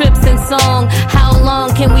consumed with trips and song. How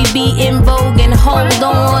long can we be in vogue and hold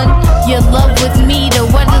on? Your love with me to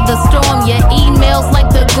weather the storm. Your emails like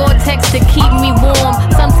the Gore-Tex to keep me warm.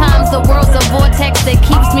 Sometimes the world's a vortex that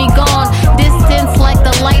keeps me gone. Distance like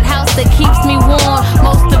the lighthouse that keeps me warm.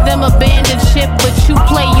 Most of them abandoned ship, but you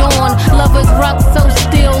play on. Lovers rock so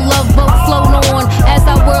still, love boat float on. As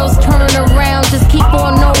our worlds turn around, just keep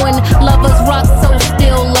on knowing. Lovers rock so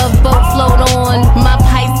still, love boat float on. My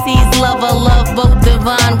Pisces lover, love boat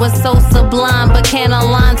divine was so sublime, but can't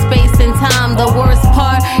align space and time. The worst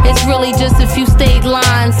part is really just a few state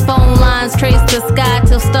lines. Phone lines trace the sky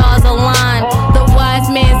till stars align. The wise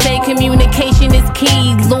man say communication is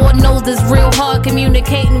key. Lord knows it's real hard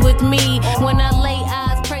communicating with me. When I lay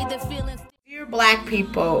eyes, pray the feelings. Dear Black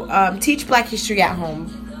people, teach Black history at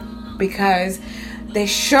home, because they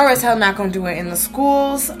sure as hell not gonna do it in the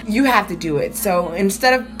schools. You have to do it. So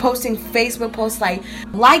instead of posting Facebook posts like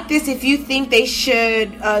this if you think they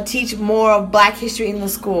should teach more of Black history in the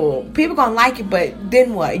school, people gonna like it, but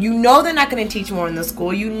then what? You know they're not gonna teach more in the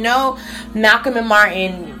school. You know Malcolm and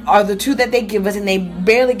Martin are the two that they give us, and they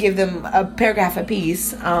barely give them a paragraph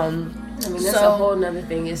apiece. I mean, that's a whole nother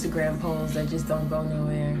thing. Instagram polls that just don't go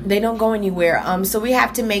nowhere. They don't go anywhere. So we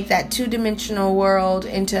have to make that two-dimensional world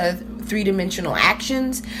into three-dimensional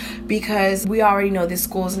actions, because we already know this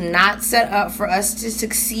school is not set up for us to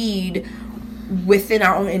succeed within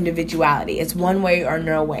our own individuality. It's one way or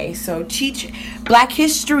no way. So teach Black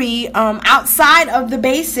history outside of the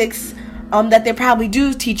basics that they probably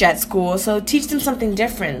do teach at school. So teach them something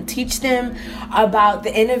different. Teach them about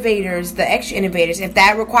the innovators, the extra innovators. If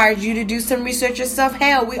that requires you to do some research yourself,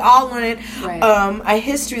 hell, we all learned a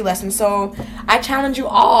history lesson. So I challenge you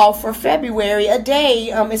all for February, a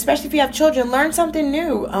day, especially if you have children, learn something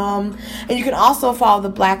new. And you can also follow the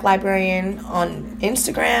Black Librarian on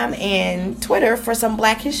Instagram and Twitter for some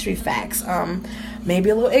Black history facts.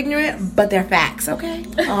 Maybe a little ignorant, but they're facts, okay?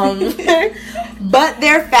 But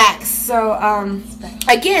they're facts. So,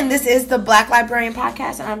 again, this is the Black Librarian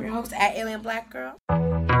Podcast, and I'm your host at Alien Black Girl.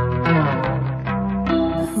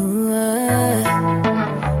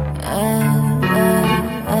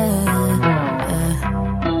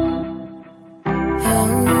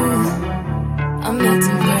 I'm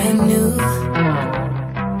acting brand new.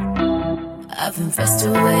 I've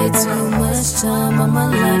invested way too much time of my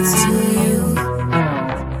life to you.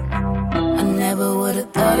 I never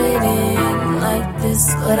would've thought it in like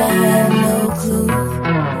this, but I had no clue.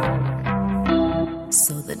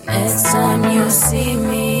 So the next time you see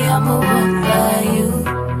me, I'ma walk by you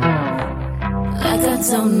like I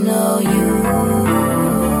don't know you.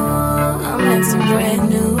 I'm acting brand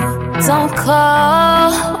new. Don't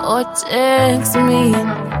call or text me.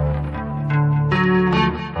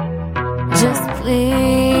 Just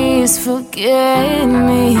please forget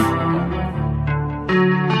me.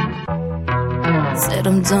 Said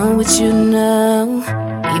I'm done with you now,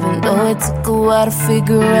 even though it took a while to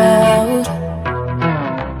figure out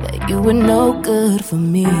that you were no good for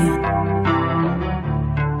me.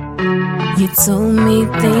 You told me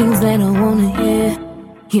things that I wanna hear.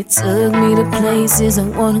 You took me to places I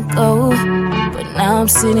wanna go, but now I'm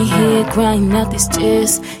sitting here crying out these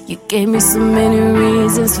tears. You gave me so many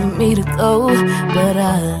reasons for me to go, but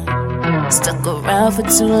I stuck around for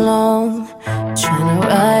too long, trying to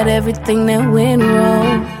right everything that went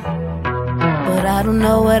wrong. But I don't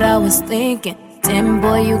know what I was thinking. Damn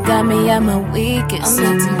boy, you got me at my weakest.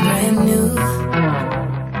 I'm acting brand new.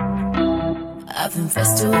 I've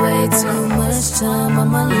invested way too much time of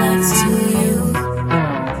my life to you.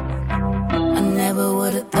 I never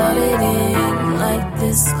would've thought it in like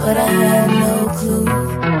this, but I had no clue.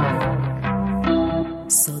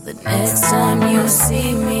 So the next time you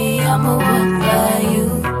see me, I'ma walk by you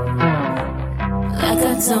like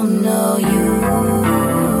I don't know you.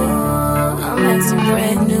 I'm acting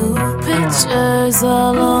brand new. Pictures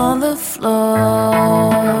all on the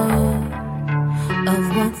floor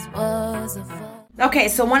of what was a fun. Okay,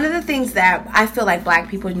 so one of the things that I feel like black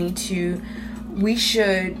people we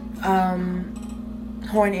should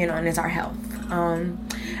horn in on is our health. And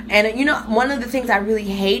you know, one of the things I really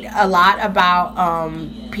hate a lot about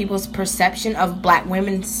people's perception of black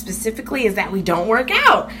women specifically is that we don't work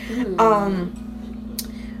out.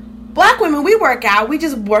 Black women, we work out. We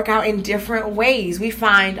just work out in different ways. We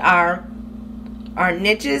find our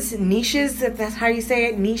niches, if that's how you say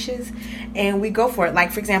it, niches, and we go for it.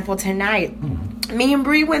 Like, for example, tonight, me and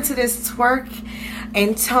Bree went to this twerk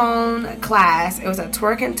and tone class. It was a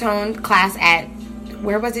twerk and tone class at,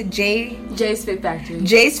 where was it? Jay's Fit Factory.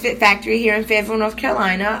 Jay's Fit Factory here in Fayetteville, North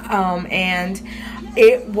Carolina. And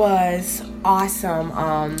it was awesome.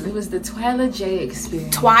 It was the Twyla J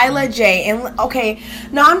experience. Twyla J. And okay,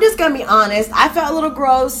 now I'm just gonna be honest. I felt a little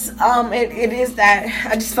gross. It is that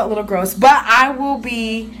I just felt a little gross, but I will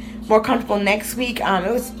be more comfortable next week.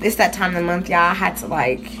 It's that time of the month, y'all. I had to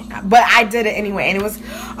but I did it anyway, and it was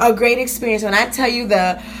a great experience. When I tell you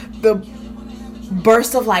the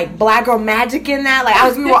burst of like black girl magic in that,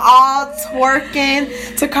 we were all twerking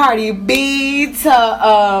to Cardi B, to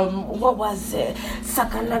what was it,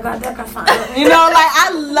 suck a nigga, you know, I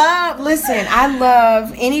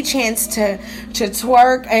love any chance to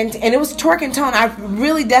twerk, and it was twerk and tone. I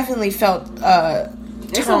really definitely felt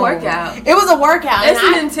it's a workout. It was a workout. It's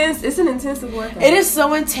an intensive workout. It is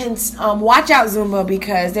so intense. Watch out, Zumba,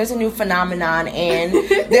 because there's a new phenomenon, and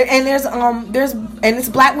it's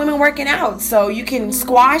black women working out. So you can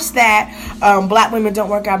squash that. Black women don't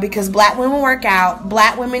work out, because black women work out.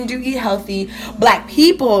 Black women do eat healthy. Black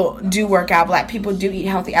people do work out. Black people do eat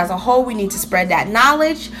healthy. As a whole, we need to spread that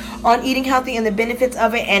knowledge on eating healthy and the benefits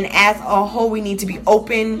of it. And as a whole, we need to be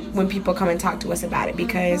open when people come and talk to us about it,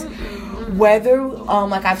 because whether,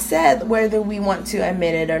 like I've said, whether we want to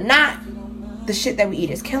admit it or not, the shit that we eat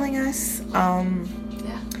is killing us.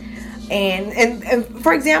 And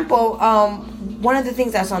for example, one of the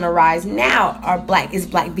things that's on the rise now is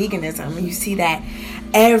black veganism. You see that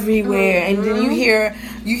everywhere, and then you hear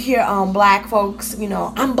black folks, you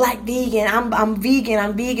know, I'm black vegan, I'm vegan,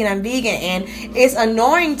 and it's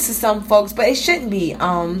annoying to some folks, but it shouldn't be.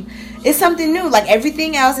 It's something new. Like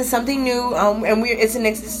everything else is something new, and it's an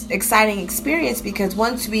exciting experience, because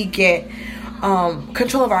once we get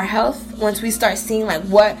control of our health, once we start seeing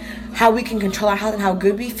how we can control our health and how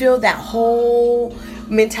good we feel, that whole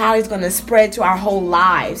mentality is going to spread to our whole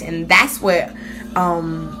lives, and that's what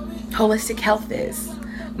holistic health is: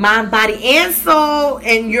 mind, body, and soul,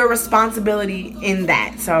 and your responsibility in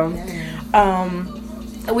that. So,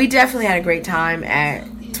 we definitely had a great time at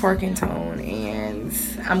Twerk and Tone, and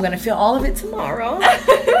I'm gonna feel all of it tomorrow.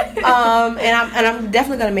 and I'm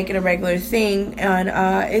definitely gonna make it a regular thing. And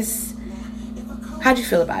how'd you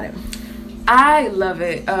feel about it? I love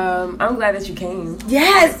it. I'm glad that you came.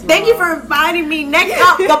 Yes, thank you for inviting me. Next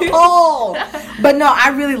up the poll. But no, I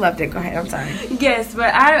really loved it. Go ahead. I'm sorry. Yes,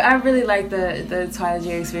 but I really like the Twyla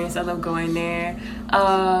J experience. I love going there.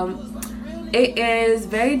 It is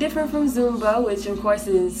very different from Zumba, which of course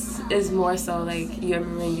is more so like your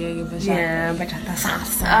merengue, your bachata, bachata,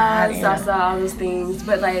 salsa, all those things.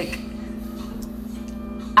 But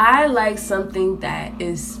I like something that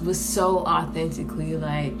was so authentically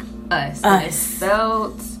like us. It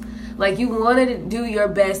felt like you wanted to do your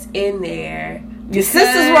best in there. Your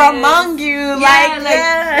sisters were among you.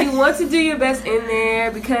 You want to do your best in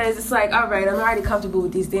there, because it's like, all right, I'm already comfortable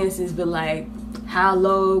with these dances, but how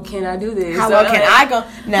low can I do this? How low can I go?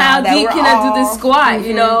 How deep can I do this squat?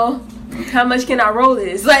 You know, how much can I roll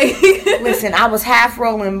this? Listen, I was half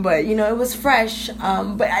rolling, but it was fresh.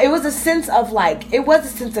 But it was a sense of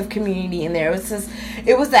community in there.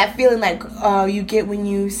 It was that feeling you get when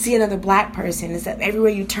you see another black person. It's that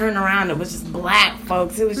everywhere you turn around, it was just black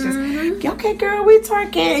folks. It was just, okay, girl, we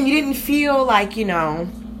twerking, and you didn't feel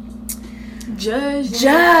judge,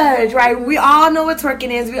 right? We all know what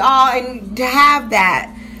twerking is. And to have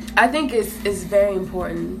that, I think it's very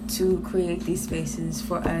important to create these spaces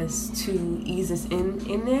for us to ease us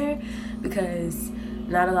in there, because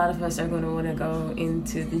not a lot of us are going to want to go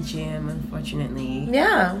into the gym, unfortunately.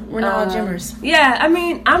 Yeah, we're not all gymmers. Yeah, I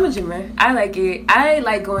mean, I'm a gymmer. I like it. I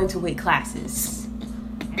like going to weight classes.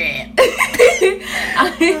 I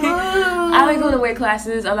like going to weight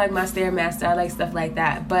classes. I like my Stairmaster. I like stuff like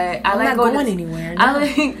that. But I I'm like not going anywhere. No. I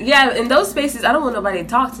like, yeah, in those spaces, I don't want nobody to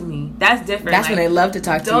talk to me. That's different. That's when they love to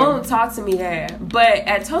talk to you. Don't talk to me there. But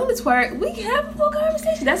at Toilet Twerk, we can have a full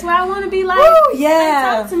conversation. That's where I want to be like. Woo,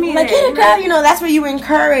 yeah. Talk to me. Like, there, girl, you know, that's where you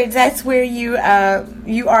encourage. That's where you are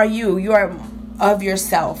you. You are of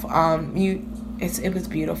yourself. It was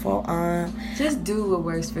beautiful. Just do what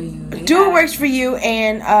works for you. Do what works for you,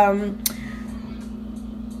 and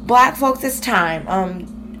Black folks, it's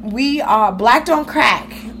time. We are black don't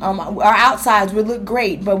crack. Our outsides would look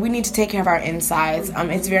great, but we need to take care of our insides.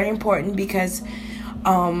 It's very important because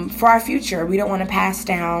for our future, we don't want to pass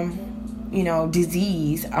down,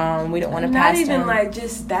 disease. We don't want to pass down. Not even like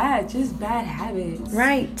just that, just bad habits.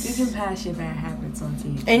 Right. You can pass your bad habits on to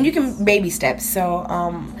you. And you can baby steps. So,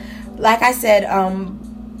 like I said,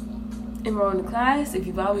 enroll in the class if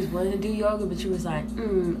you've always wanted to do yoga, but you was like,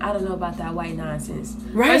 I don't know about that white nonsense.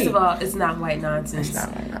 Right. First of all, it's not white nonsense. It's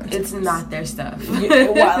not white nonsense. It's not their stuff.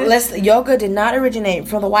 Yoga did not originate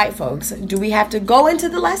for the white folks. Do we have to go into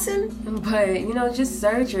the lesson? But, just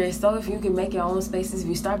search or so if you can make your own spaces if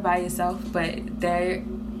you start by yourself. But there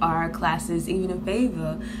are classes, even in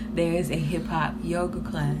Fayetteville, there is a hip-hop yoga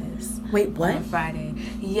class. Wait, what? On Friday.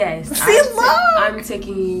 Yes. I'm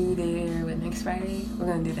taking you there next Friday. We're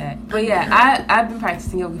going to do that. But yeah, I've been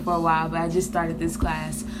practicing yoga for a while, but I just started this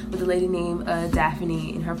class with a lady named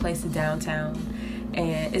Daphne, and her place is downtown.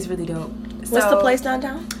 And it's really dope. What's the place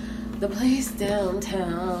downtown? The place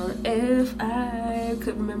downtown, if I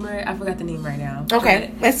could remember it, I forgot the name right now.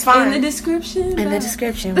 Okay, it's fine. In the description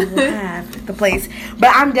we will have the place. But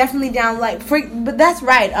I'm definitely down. But that's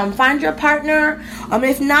right. Find your partner.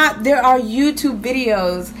 If not, there are YouTube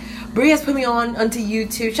videos. Bree has put me onto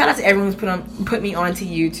YouTube. Shout out to everyone who's put me onto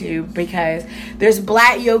YouTube, because there's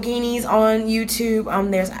black yoginis on YouTube.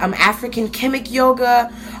 There's African Chemic Yoga.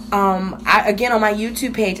 Again, on my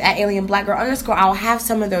YouTube page at @AlienBlackGirl_, I'll have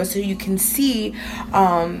some of those so you can see.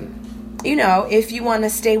 If you want to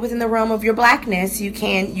stay within the realm of your blackness, you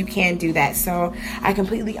can do that. So I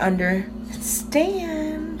completely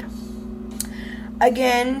understand.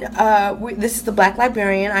 Again, this is the Black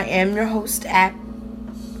Librarian. I am your host at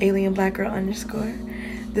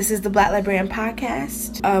 @AlienBlackGirl_. This is the Black Librarian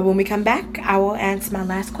Podcast. When we come back, I will answer my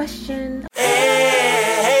last question.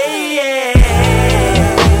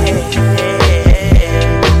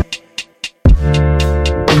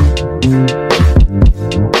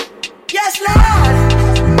 Yes, Lord.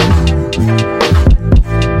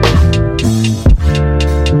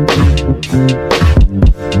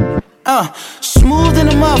 Smooth in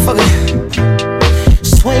a motherfucker.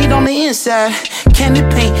 Suede on the inside. Candy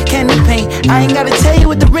paint. I ain't gotta tell you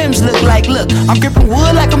what the rims look like. Look, I'm gripping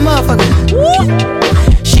wood like a motherfucker.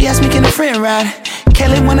 She asked me, can a friend ride?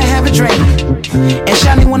 Kelly wanna have a drink, and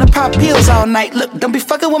Shani wanna pop pills all night. Look, don't be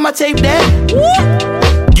fucking with my tape, Dad.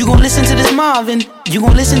 You gon' listen to this Marvin, you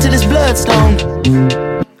gon' listen to this Bloodstone.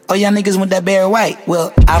 Oh, y'all niggas want that Barry White.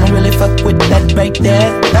 Well, I don't really fuck with that right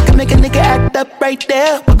there. That can make a nigga act up right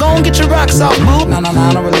there. But go and get your rocks off, boo. No,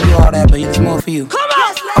 I don't really do all that, but it's more for you. Come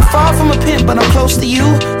on! I'm far from a pimp, but I'm close to you.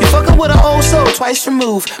 You fucking with an old soul, twice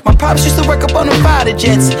removed. My pops used to work up on them fighter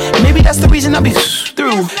jets. Maybe that's the reason I be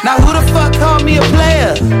through. Now who the fuck called me a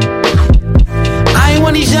player? I ain't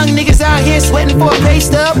one of these young niggas out here sweating for a pay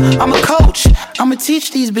stub. I'm a coach. I'ma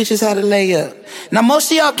teach these bitches how to lay up. Now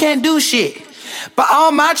most of y'all can't do shit, but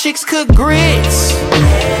all my chicks cook grits.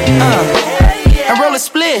 And roll a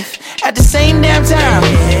spliff at the same damn time.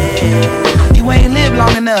 You ain't lived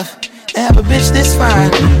long enough to have a bitch this fine.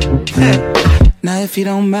 Now if you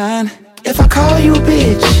don't mind, if I call you a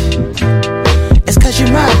bitch, it's cause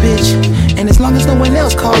you're my bitch. And as long as no one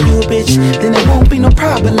else call you a bitch, then there won't be no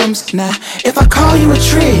problems. Now if I call you a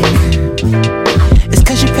trick, it's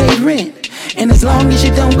cause you paid rent. And as long as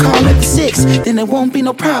you don't call at the 6, then there won't be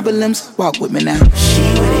no problems. Walk with me now.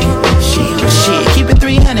 She with it. Shit, keep it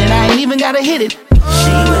 300, I ain't even gotta hit it. She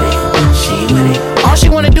with it. All she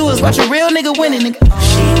wanna do is watch a real nigga winning, nigga.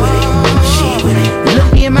 She with it.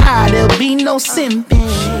 Look me in my eye, there'll be no simping.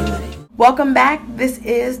 Welcome back. This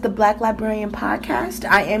is the Black Librarian Podcast.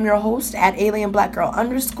 I am your host at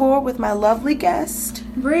 @AlienBlackGirl_ with my lovely guest,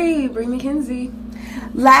 Bree McKenzie.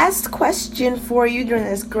 Last question for you during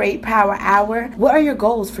this great power hour. What are your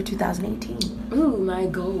goals for 2018? Ooh, my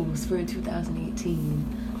goals for 2018.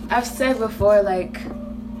 I've said before,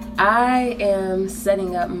 I am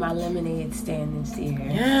setting up my lemonade stand this year.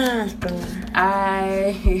 Yes, boo.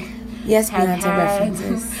 Yes, Beyonce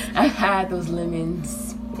references. I've had those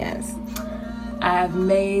lemons. Yes. I've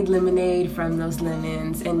made lemonade from those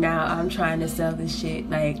lemons, and now I'm trying to sell this shit.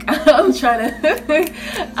 Like, I'm trying to,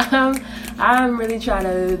 I'm really trying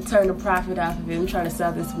to turn a profit off of it. I'm trying to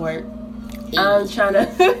sell this work. I'm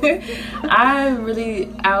really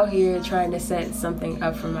out here trying to set something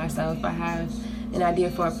up for myself. I have an idea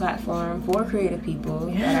for a platform for creative people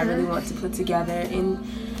that I really want to put together, and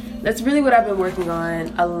that's really what I've been working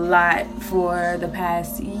on a lot for the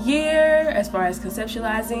past year as far as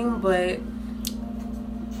conceptualizing, but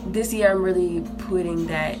this year I'm really putting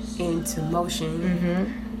that into motion.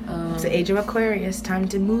 It's the age of Aquarius, time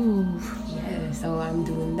to move. Yeah, so I'm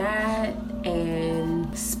doing that,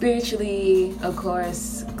 and spiritually, of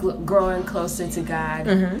course, growing closer to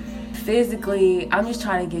God. Physically, I'm just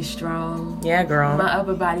trying to get strong. Yeah, girl. My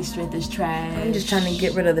upper body strength is trash. I'm just trying to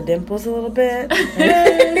get rid of the dimples a little bit.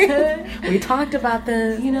 We talked about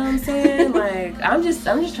this. You know what I'm saying? Like, I'm just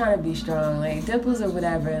trying to be strong. Like, dimples or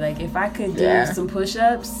whatever. Like, if I could do some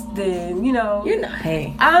push-ups, then, you know. You're not,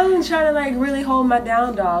 hey. I'm trying to, like, really hold my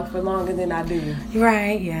down dog for longer than I do.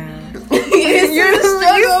 Right, yeah. You're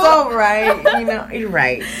so right. You know, you're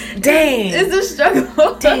right. Dang. It's a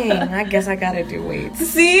struggle. Dang, I guess I gotta do weights.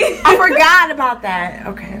 See? I forgot about that.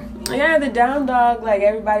 Okay. Yeah, the down dog, like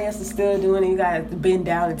everybody else is still doing it. You gotta bend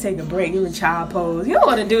down and take a break. You're in child pose. You don't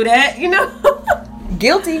want to do that, you know?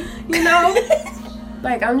 Guilty. You know?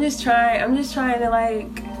 Like, I'm just trying to,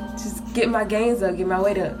 like, just get my gains up, get my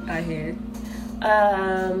weight up out here.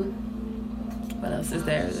 What else is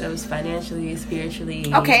there? That was financially, spiritually,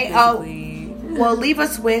 physically. Well, leave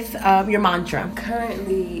us with your mantra.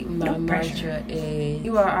 Currently, my mantra is,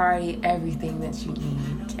 you are already everything that you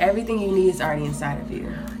need. Everything you need is already inside of you.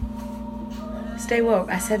 Stay woke.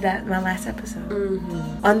 I said that in my last episode.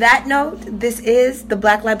 On that note, this is the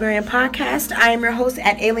Black Librarian Podcast. I am your host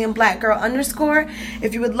at AlienBlackGirl_.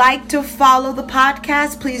 If you would like to follow the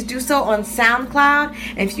podcast, please do so on SoundCloud.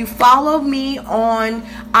 And if you follow me on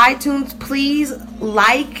iTunes, please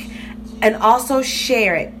like and also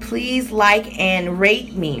share it. Please like and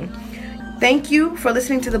rate me. Thank you for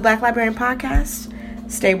listening to the Black Librarian Podcast.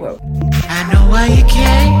 Stay woke. I know why you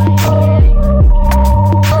came.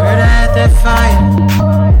 Heard I had that fire.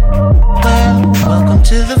 Well, welcome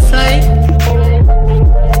to the flame.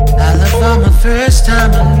 I love all my first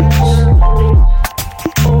timers.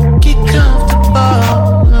 Get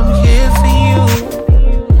comfortable, I'm here for you.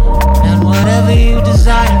 And whatever you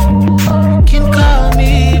desire, you can call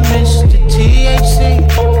me Mr. THC.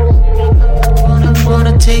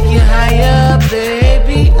 Wanna take you higher,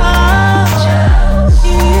 baby. I'm just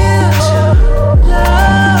here to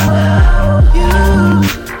love you.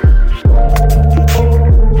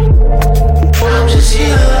 I'm just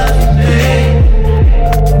here to love you, baby.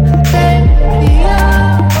 Baby,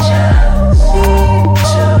 I'm just here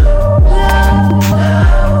to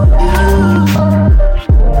love you.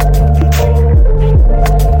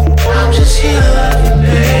 I'm just here to love you,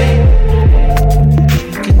 baby.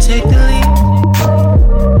 You can take the lead,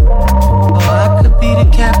 or I could be the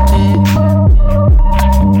captain.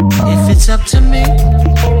 If it's up to me,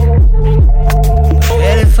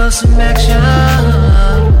 ready for some action.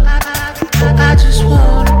 I just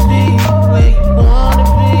wanna be where you wanna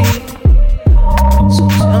be. So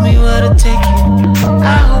tell me where to take you.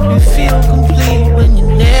 I hope you feel complete.